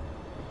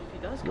 If he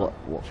does come,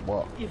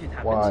 What? if it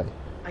happens, Why?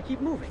 I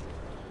keep moving.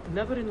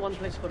 Never in one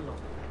place for long.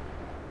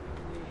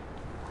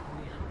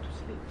 Only how to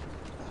sleep.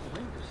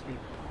 When to sleep.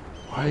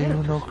 Why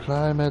you no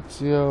climb,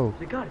 Ezio?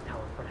 The guard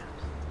tower,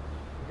 perhaps.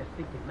 They're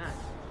thinking mad.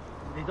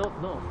 They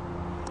don't know.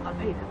 I'll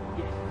pay them,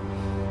 yes.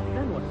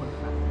 Then what will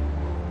happen?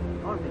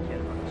 All they care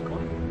about is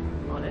coin.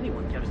 All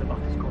anyone cares about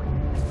is coin.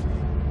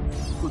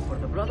 Good for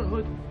the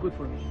Brotherhood, good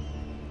for me.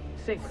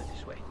 Safer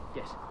this way,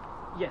 yes.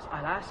 Yes,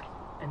 I'll ask,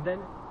 and then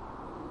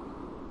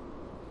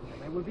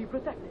I will be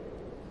protected.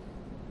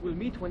 We'll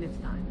meet when it's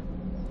time.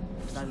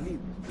 And I'll leave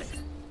this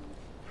place.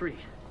 Free.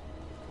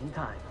 In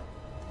time.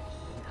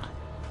 In time.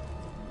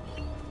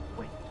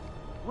 Wait,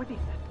 what is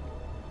that?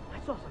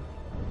 I saw something.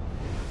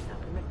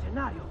 A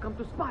mercenario come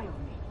to spy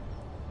on me.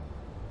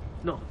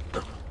 No.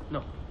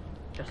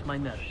 Just my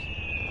nerves.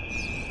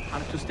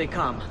 Hard to stay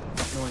calm,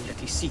 knowing that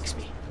he seeks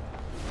me.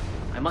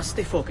 I must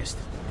stay focused,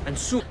 and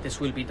soon this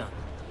will be done.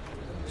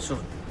 Soon.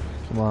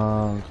 Come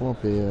on, come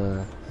up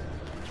here.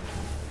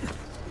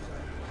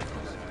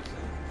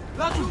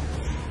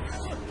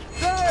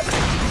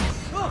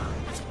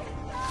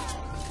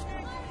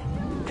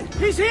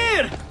 He's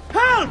here!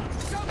 Help!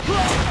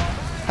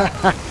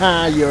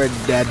 Haha, you're a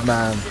dead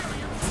man.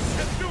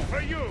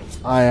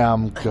 I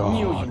am I knew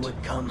you God.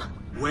 would come.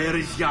 Where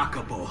is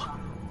Jacopo?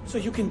 So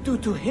you can do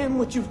to him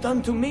what you've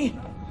done to me?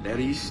 There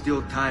is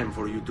still time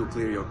for you to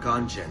clear your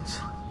conscience.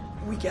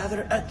 We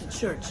gather at the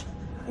church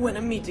when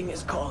a meeting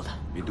is called.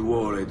 Mi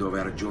duole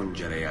dover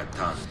giungere a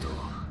tanto.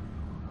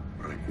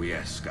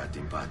 Requiescat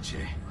in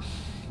pace.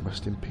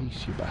 Rest in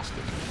peace, you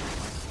bastard.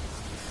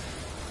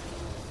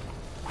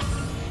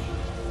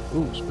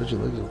 Ooh, spread your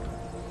legs open.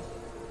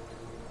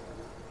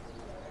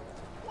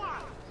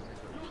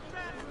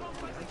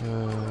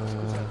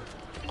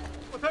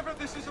 Whatever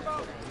this is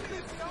about,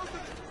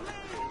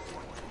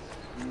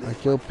 I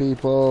kill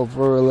people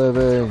for a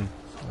living.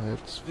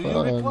 It's Do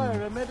you require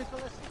fun. a medical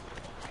assistant?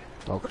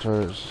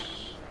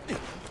 Doctors.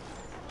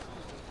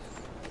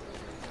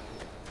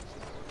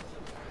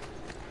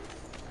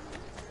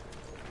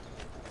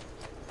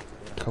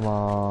 Come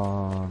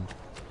on.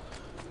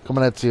 Come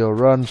on, Ezio,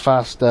 run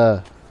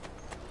faster.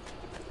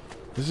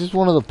 This is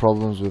one of the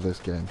problems with this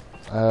game.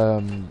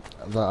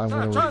 That I'm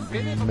going to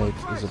admit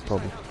is a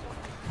problem.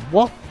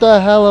 What the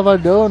hell have I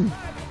done?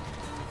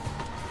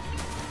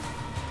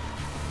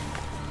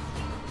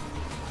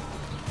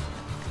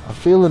 I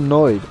feel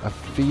annoyed. I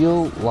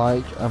feel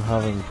like I'm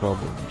having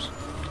problems.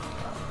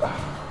 I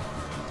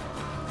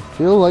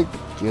feel like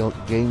the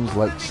game's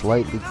like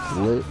slightly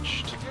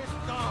glitched.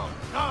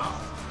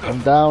 I'm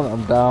down,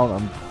 I'm down,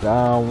 I'm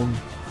down.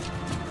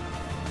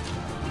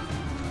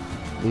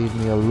 Leave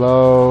me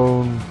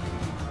alone.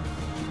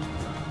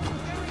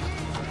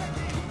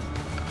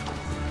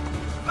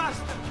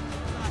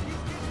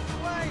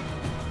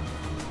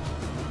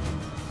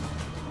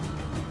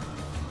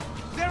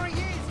 There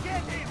he is,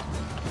 get him!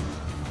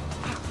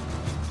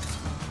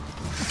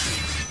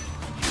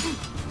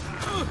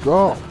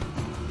 Drop!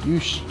 You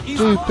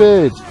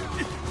stupid!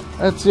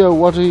 Ezio,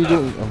 what are you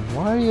doing? And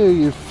why are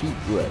your feet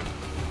red?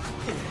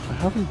 I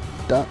haven't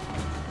done...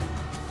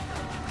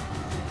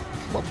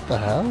 What the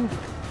hell?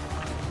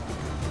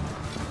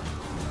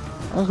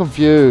 I'm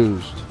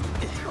confused.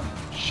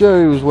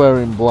 Sure, he was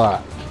wearing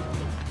black.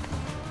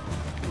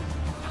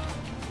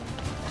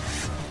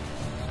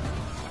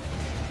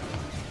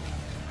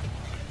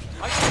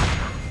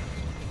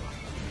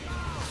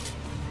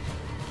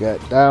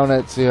 Get down,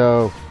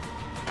 Ezio.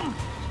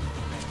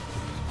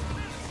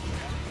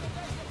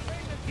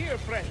 Here,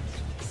 friends.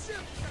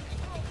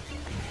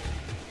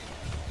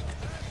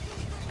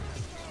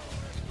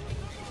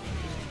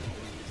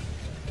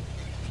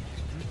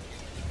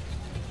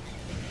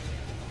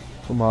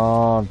 Come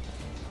on.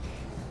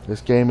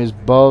 This game is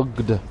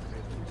bugged.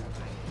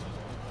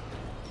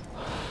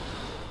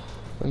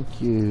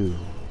 Thank you.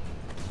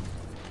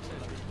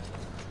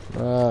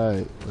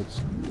 Right, let's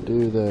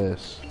do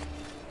this.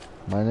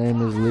 My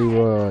name is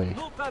Leroy.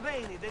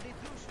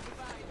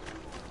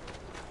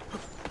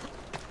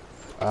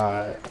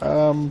 I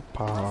am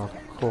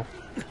parkour.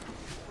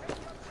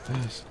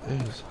 This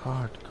is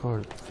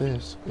hardcore.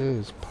 This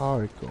is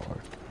parkour.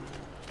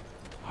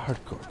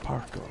 Hardcore,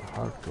 parkour,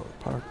 hardcore,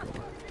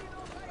 parkour.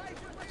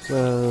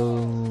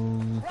 So,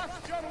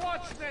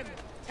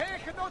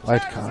 why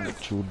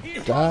can't you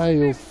die,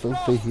 you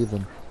filthy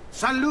heathen?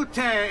 Salute,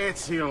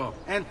 Ezio!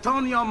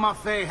 Antonio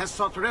Maffei has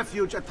sought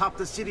refuge atop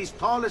the city's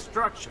tallest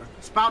structure,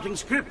 spouting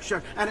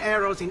scripture and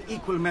arrows in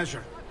equal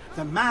measure.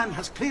 The man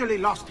has clearly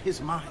lost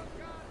his mind.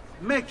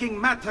 Making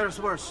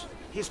matters worse,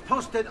 he's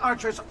posted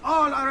archers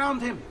all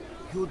around him.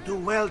 You do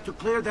well to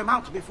clear them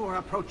out before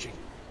approaching.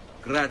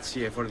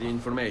 Grazie for the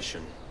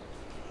information.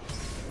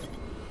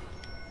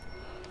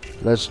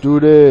 Let's do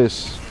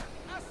this.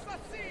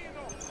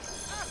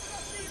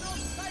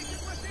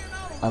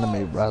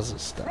 Anime Razza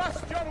style.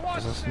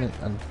 Assassinate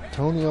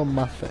Antonio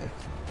Maffei.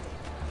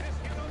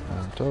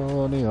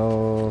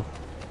 Antonio.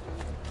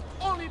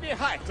 Only the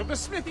height of the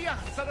smithy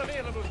arts are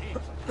available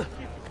here.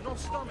 No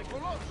stomach or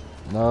lunch.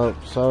 No,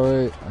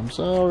 sorry. I'm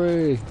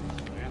sorry.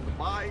 And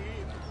buy it.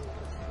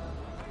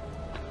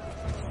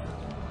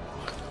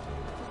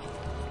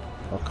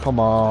 Oh, come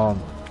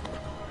on.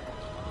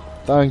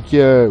 Thank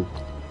you.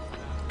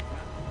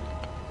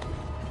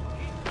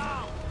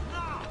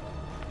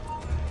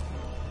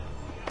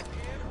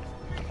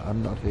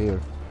 I'm not here.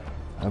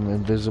 I'm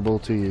invisible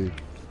to you.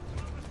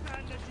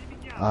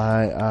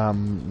 I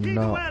am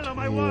not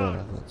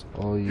here. That's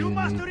all you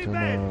need to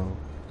know.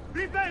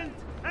 Repent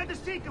and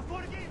seek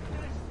forgiveness.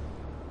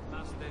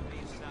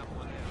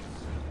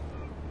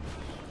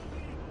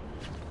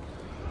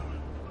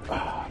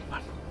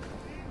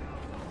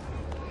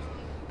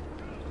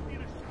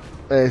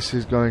 This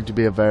is going to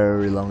be a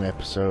very long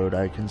episode.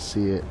 I can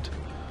see it.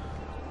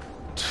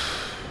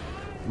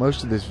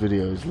 Most of this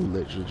video is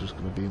literally just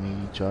going to be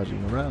me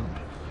charging around.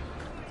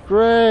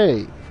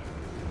 Great!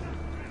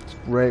 It's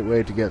a great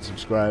way to get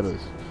subscribers.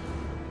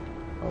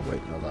 Oh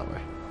wait, not that way.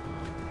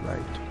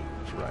 Right.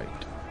 It's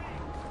right.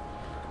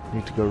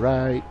 Need to go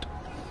right.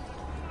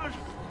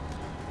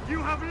 You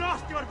have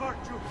lost your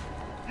virtue.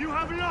 You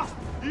have lost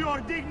your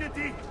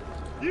dignity.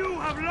 You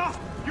have lost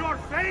your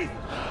faith.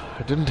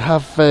 I didn't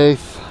have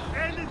faith.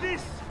 And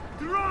this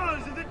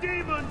draws the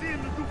demons in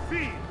to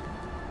feed.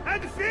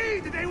 And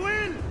feed they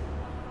will.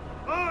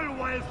 All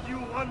whilst you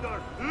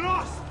wander,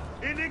 lost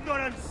in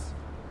ignorance.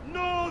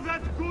 Know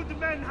that good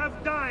men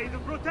have died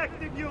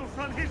protecting you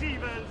from his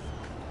evils.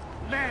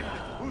 Men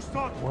who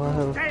sought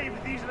to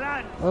save these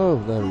lands. Oh,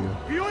 there we go.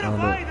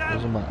 Purify them.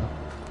 Doesn't matter.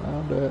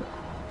 Found it.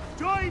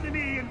 Join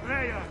me in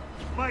prayer,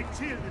 my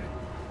children,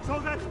 so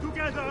that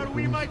together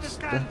we might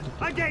stand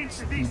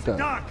against this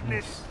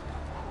darkness.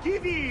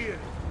 Give ear,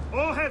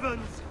 O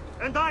heavens,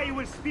 and I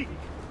will speak.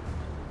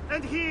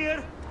 And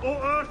hear, O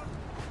earth,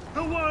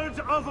 the words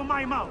of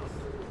my mouth.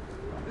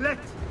 Let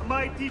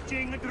my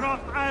teaching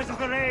drop as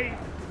the rain,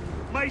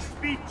 my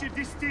speech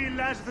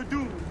distill as the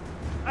dew,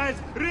 as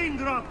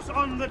raindrops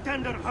on the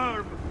tender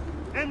herb.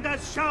 and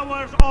as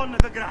showers on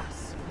the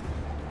grass.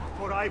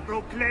 For I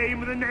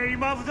proclaim the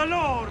name of the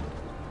Lord.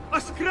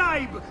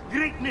 Ascribe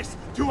greatness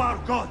to our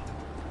God.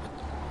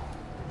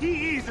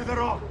 He is the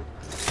rock.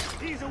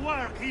 His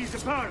work is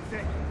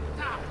perfect.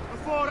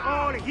 For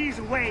all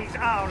his ways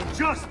are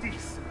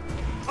justice.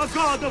 A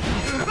God of...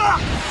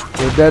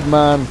 You're dead,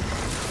 man.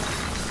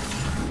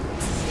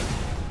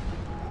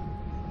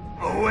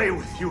 Away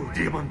with you,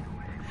 demon.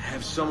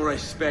 Have some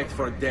respect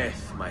for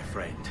death, my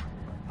friend.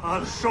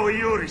 I'll show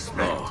you respect.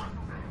 Oh,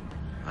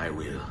 I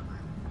will.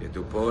 Che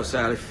tu possa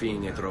al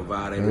fine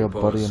trovare May your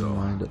body and riposo.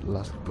 mind at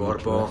last be at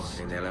Corpo rest.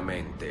 e nella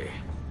mente.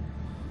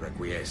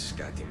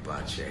 Requiescat in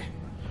pace.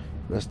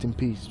 Rest in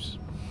peace.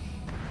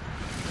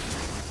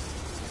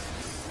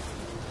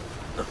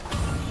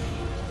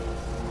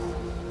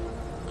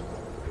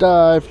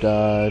 Dive,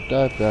 dive,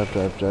 dive, dive,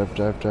 dive, dive,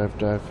 dive, dive,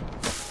 dive.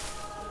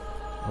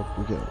 Up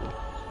we go.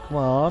 Come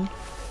on.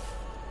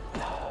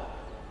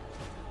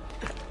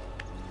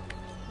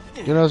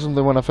 You know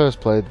something, when I first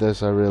played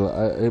this I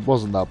realized it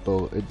wasn't that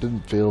bugged. It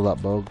didn't feel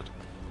that bugged.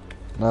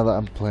 Now that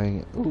I'm playing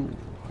it, ooh,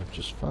 I've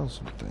just found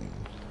something.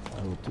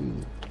 I will do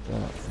that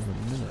in a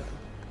minute.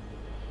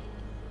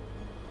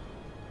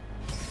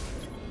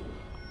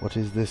 What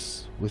is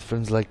this? With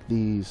friends like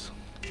these,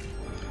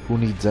 who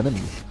needs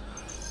enemies?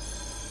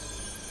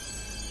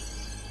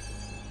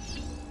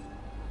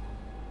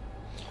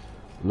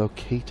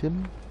 Locate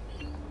him?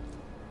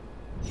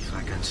 If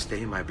I can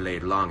stay my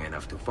blade long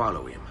enough to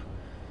follow him,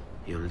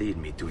 he'll lead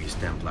me to his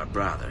Templar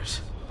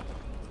brothers.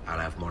 I'll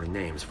have more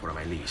names for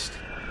my list.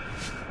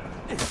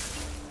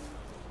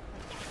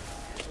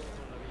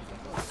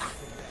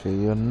 Okay,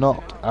 you're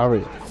not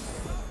Ariel.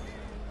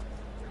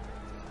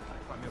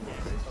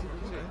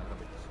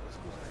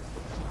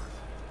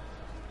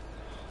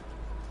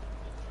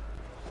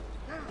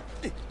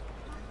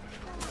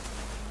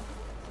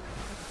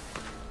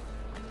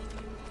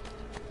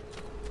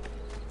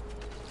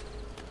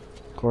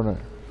 Corner.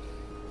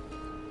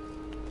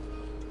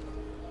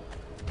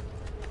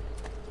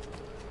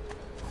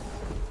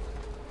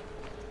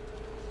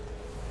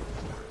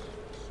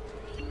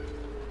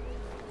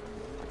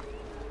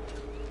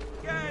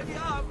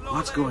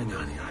 What's going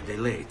on here? Are they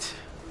late?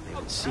 They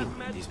haven't seen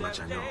me, this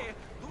much I know.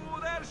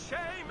 To their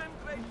shame and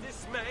great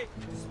dismay.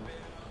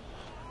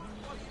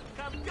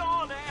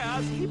 Campione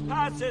as he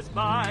passes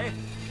by.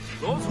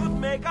 Those who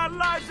make our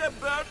lives a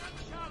burden.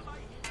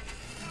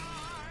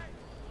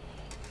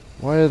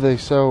 Why are they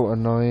so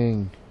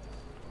annoying?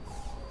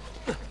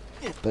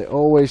 They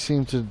always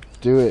seem to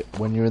do it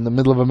when you're in the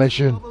middle of a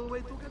mission.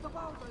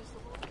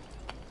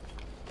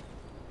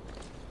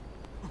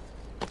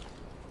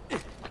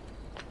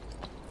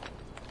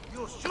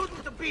 You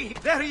shouldn't be.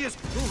 There he is.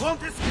 You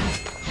won't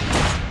escape.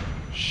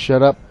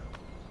 Shut up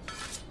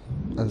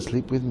and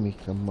sleep with me.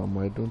 Come on,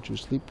 why don't you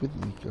sleep with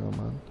me? Come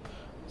on,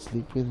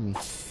 sleep with me.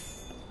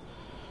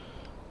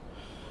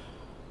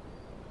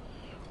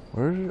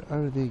 Where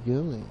are they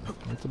going?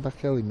 What's the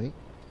back alley, mate?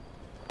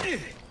 Hey,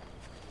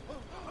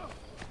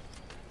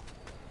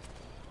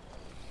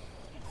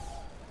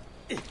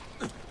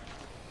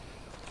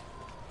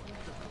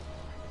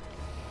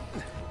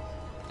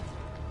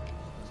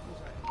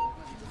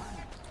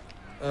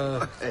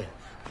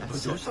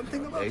 do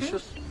something about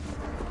this?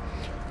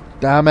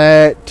 Damn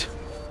it!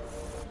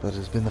 That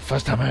has been the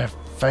first time I have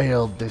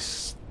failed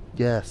this.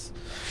 Yes.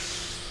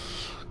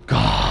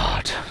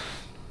 God.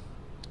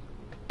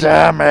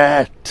 Damn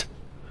it!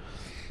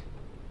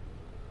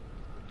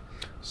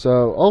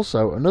 So,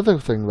 also, another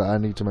thing that I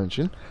need to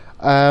mention.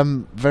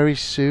 Very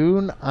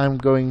soon, I'm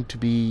going to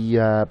be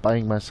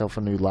buying myself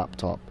a new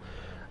laptop.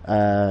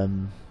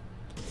 Then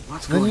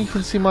you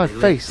can see my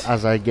face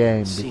as I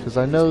game, because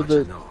I know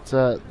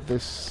that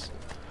this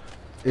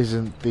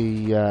isn't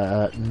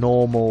the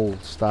normal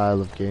style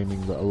of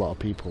gaming that a lot of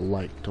people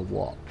like to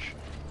watch.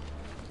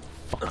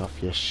 Fuck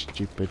off, you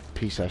stupid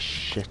piece of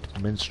shit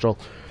minstrel.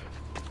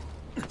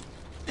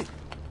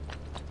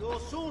 You'll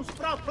soon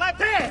sprout flat.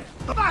 There!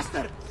 The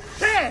bastard!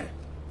 There!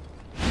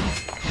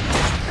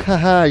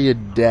 Haha, you're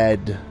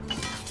dead.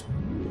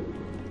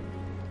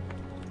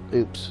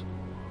 Oops.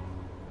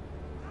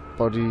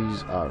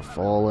 Bodies are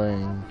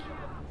falling.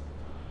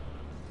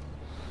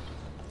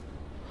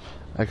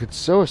 I could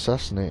so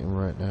assassinate him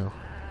right now.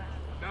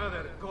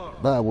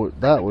 That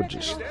would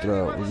just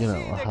throw, you know,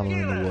 a hammer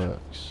in the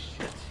works.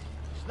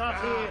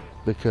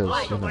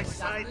 Because, you know,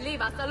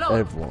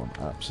 everyone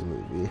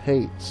absolutely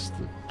hates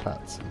the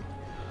patsy.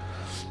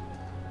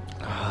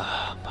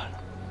 Ah, man.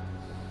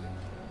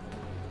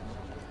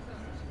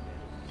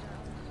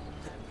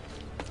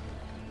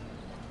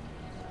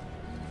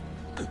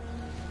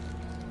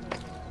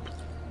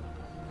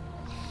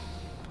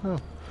 Oh,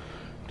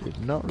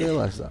 did not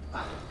realize that.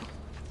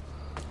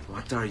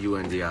 What are you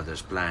and the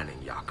others planning,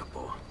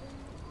 Jacopo?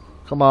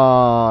 Come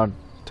on,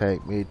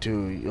 take me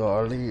to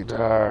your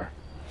leader.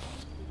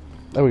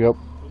 There we go.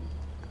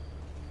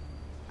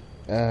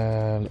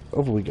 And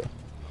over we go.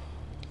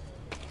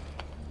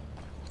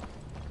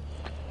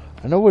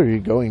 I know where you're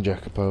going,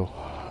 Jacopo.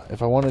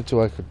 If I wanted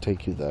to, I could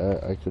take you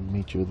there. I could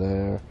meet you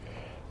there.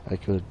 I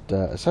could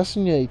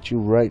assassinate you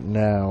right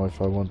now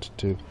if I wanted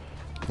to.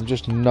 I'm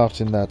just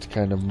not in that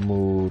kind of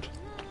mood.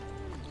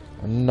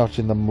 I'm not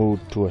in the mood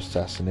to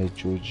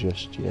assassinate you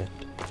just yet.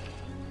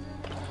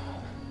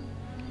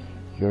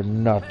 You're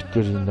not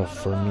good enough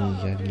for me.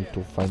 I need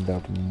to find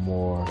out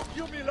more.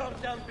 You belong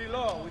down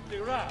below with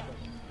the rat.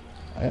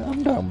 I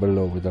am down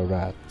below with the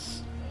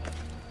rats.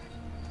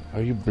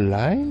 Are you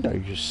blind? Are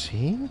you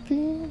seeing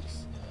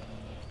things?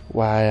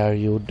 Why are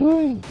you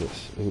doing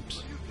this?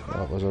 Oops.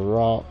 That was a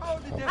rock.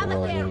 I'm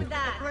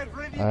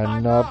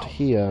not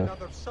here.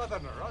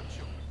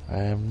 I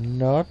am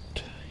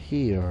not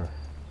here.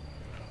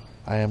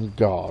 I am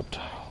God.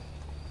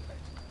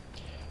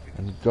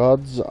 And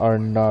gods are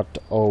not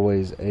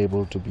always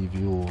able to be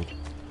viewed.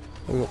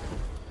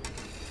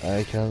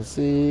 I can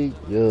see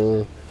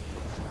you.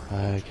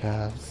 I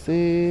can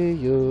see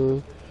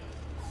you.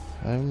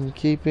 I'm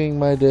keeping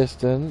my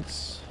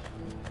distance.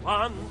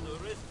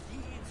 Wondrous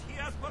deeds he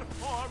has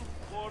performed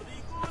for the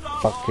good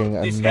of Fucking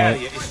all. annoying.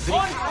 Area is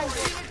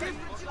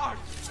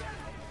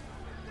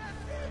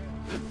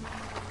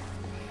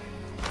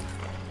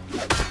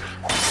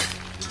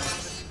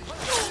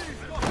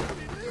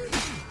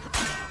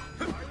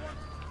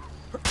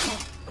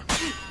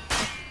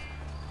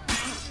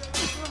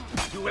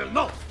You will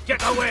not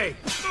get away!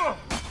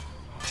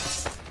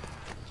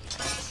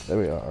 There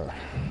we are.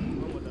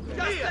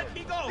 Just let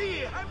me go!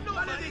 I'm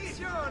nobody!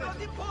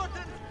 Not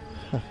important!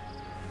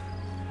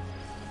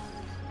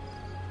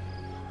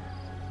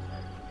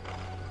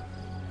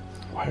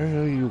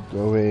 Where are you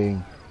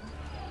going?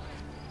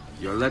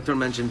 Your letter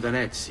mentioned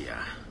Venezia.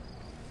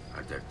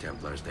 Are there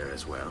Templars there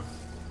as well?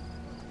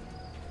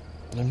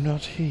 I'm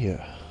not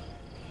here.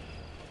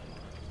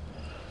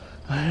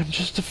 I am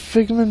just a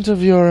figment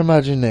of your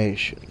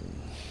imagination,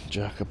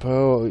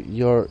 Jacopo.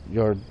 You're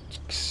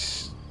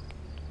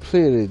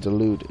clearly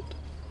deluded.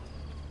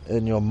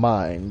 In your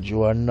mind,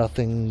 you are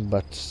nothing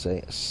but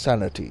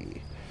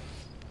sanity.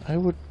 I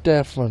would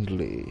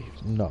definitely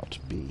not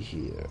be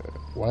here.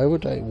 Why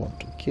would I want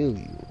to kill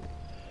you?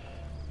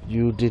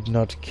 You did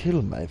not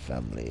kill my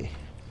family.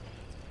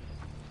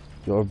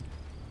 Your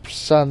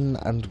son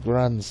and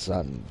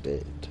grandson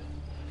did.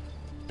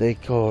 They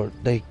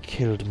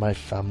killed my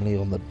family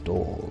on the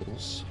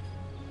doors.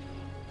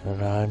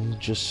 And I'm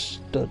just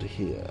stood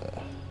here,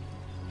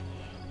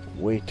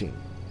 waiting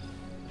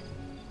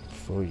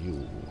for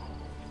you.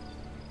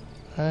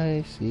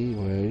 I see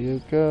where you're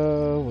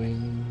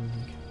going.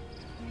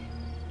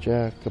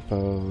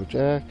 Jacopo,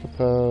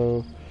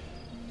 Jacopo.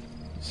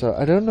 So,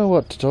 I don't know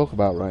what to talk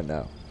about right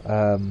now.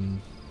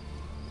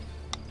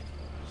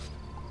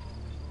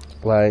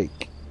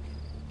 Like,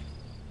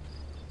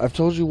 I've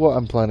told you what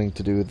I'm planning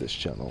to do with this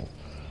channel.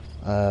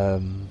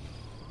 I've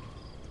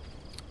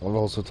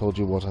also told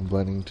you what I'm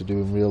planning to do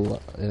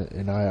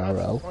in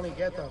IRL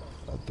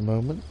at the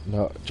moment.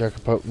 No,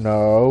 Jacopo,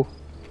 no.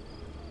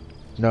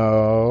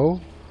 No.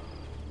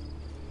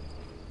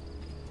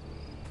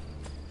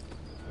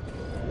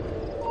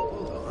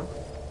 Hold on.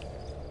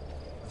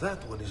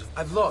 That one is...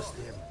 I've lost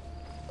him.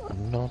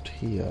 I'm not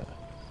here.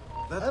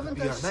 That would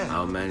be our man.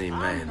 How many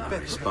men are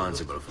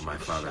responsible for my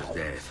father's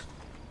death?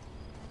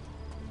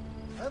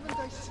 Haven't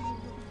I seen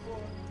you before?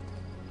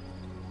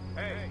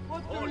 Hey,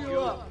 What are you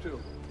up to?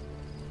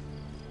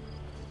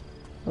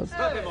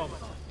 Stop a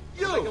moment.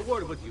 You! I'll make a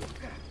word with you.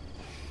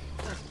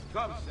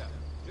 Come, sir.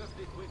 Just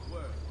a quick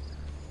word.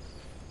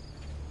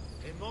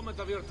 A moment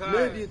of your time.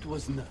 Maybe it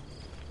was not.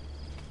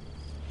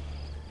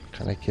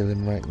 Can I kill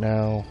him right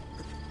now?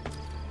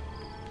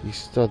 He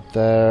stood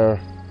there.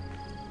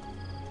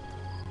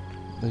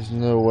 There's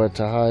nowhere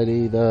to hide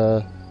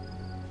either.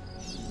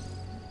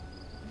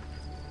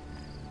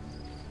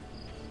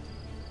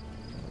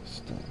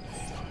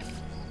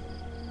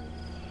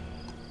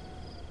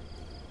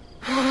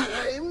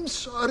 I'm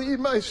sorry,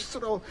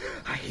 Maestro.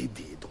 I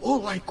did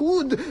all I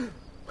could,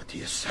 but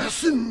the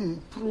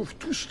assassin proved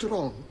too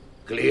strong.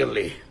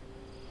 Clearly.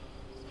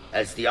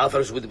 Else the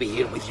others would be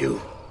here with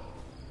you.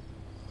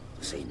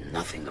 To say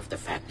nothing of the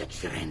fact that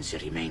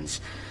Firenze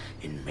remains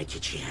in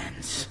Medici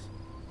hands.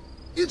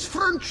 It's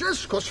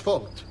Francesco's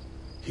fault.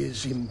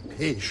 His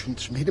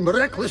impatience made him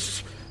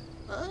reckless.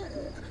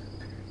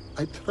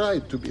 I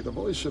tried to be the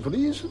voice of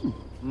reason.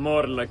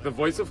 More like the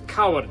voice of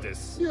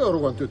cowardice. You're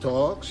one to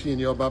talk,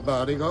 Signor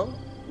Barbarigo.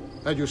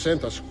 Had you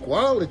sent us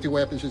quality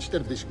weapons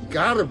instead of this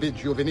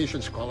garbage you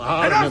Venetians call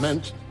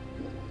armament?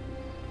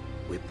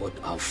 We put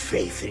our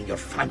faith in your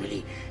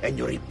family, and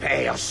you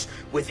repay us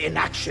with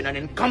inaction and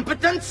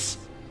incompetence?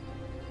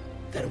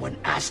 Then when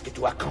asked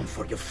to account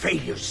for your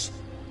failures,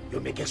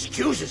 you make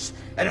excuses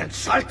and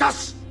insult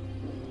us?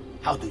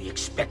 How do you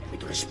expect me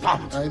to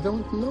respond? I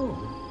don't know.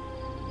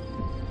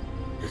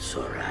 It's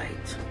all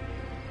right.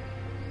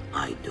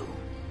 I do.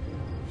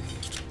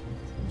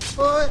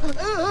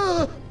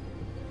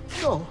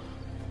 No.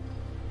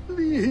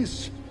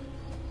 Please.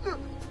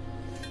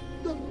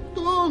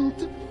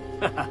 Don't.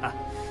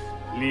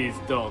 Please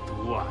don't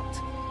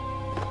what?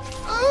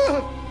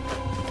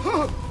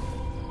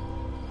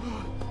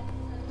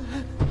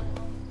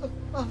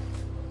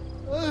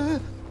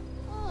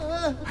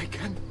 I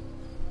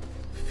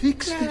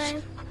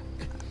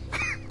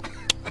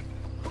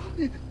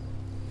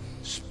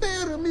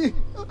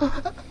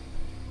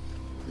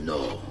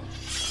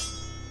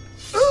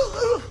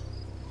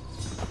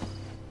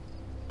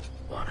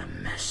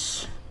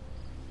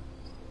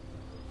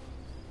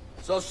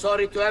So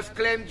sorry to have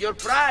claimed your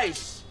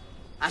prize,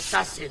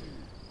 assassin.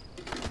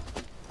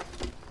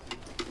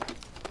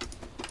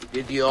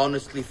 Did you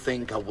honestly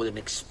think I wouldn't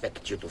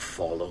expect you to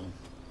follow?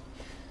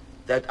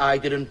 That I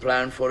didn't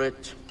plan for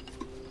it?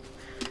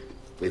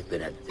 We've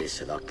been at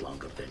this a lot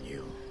longer than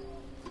you.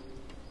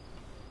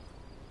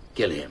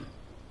 Kill him.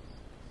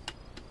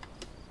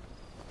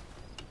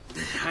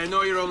 I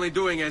know you're only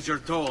doing as you're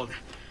told.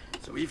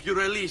 So if you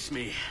release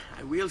me,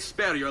 I will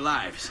spare your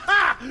lives.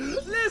 Ha!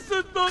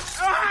 Listen to...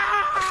 Ah!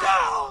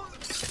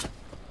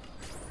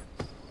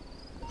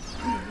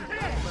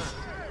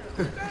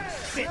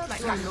 Sit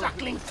like a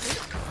suckling.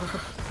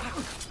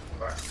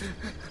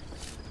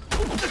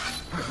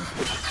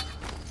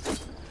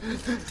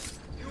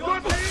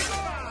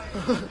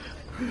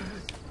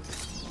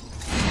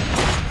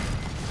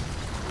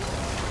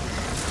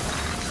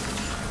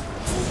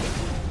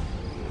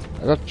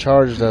 I got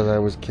charged as I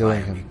was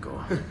killing him.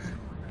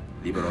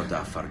 Libero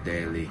da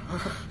fardelli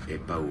e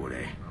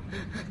paure.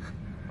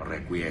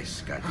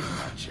 Requiescat in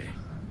pace.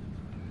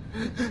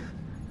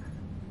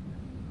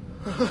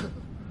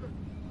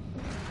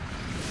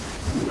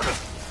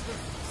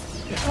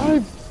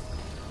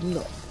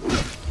 No.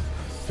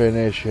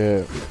 Finish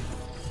it.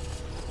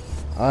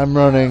 I'm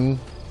running.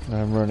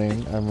 I'm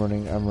running. I'm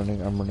running. I'm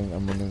running. I'm running.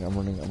 I'm running. I'm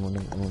running. I'm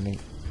running. I'm running.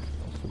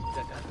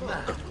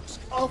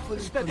 Awfully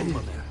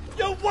familiar.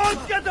 You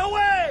won't get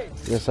away!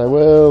 Yes, I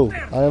will.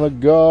 I am a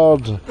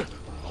god.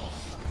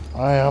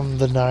 I am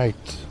the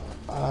knight.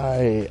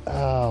 I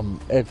am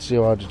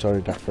Ezio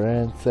Auditore da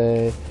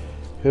Firenze,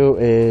 who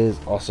is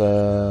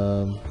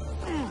awesome.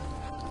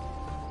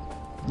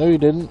 No, you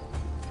didn't.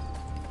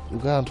 You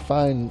can't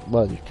find...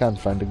 Well, you can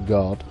find a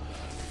god,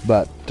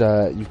 but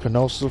you can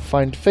also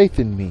find faith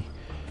in me.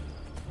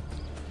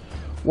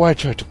 Why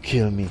try to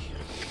kill me?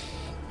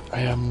 I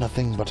am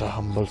nothing but a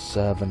humble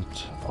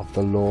servant of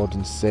the Lord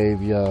and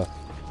Saviour.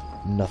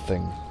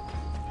 Nothing.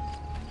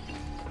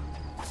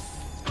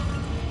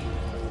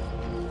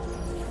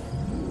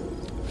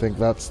 Think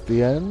that's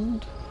the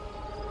end?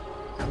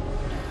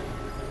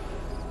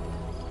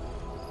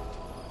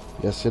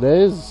 Yes, it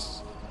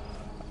is.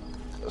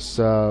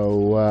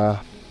 So,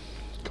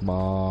 come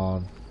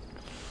on.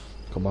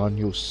 Come on,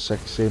 you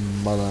sexy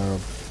mother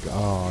of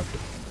God.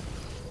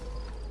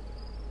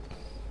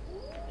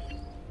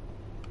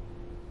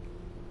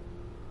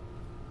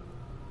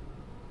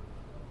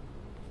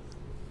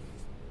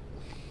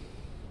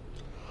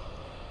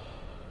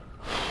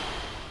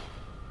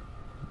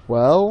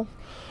 Well,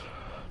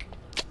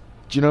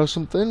 do you know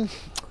something?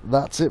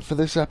 That's it for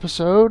this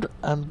episode,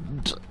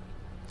 and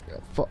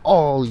for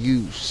all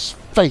you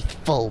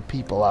faithful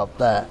people out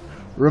there,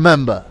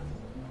 remember,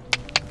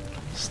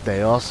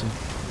 stay awesome.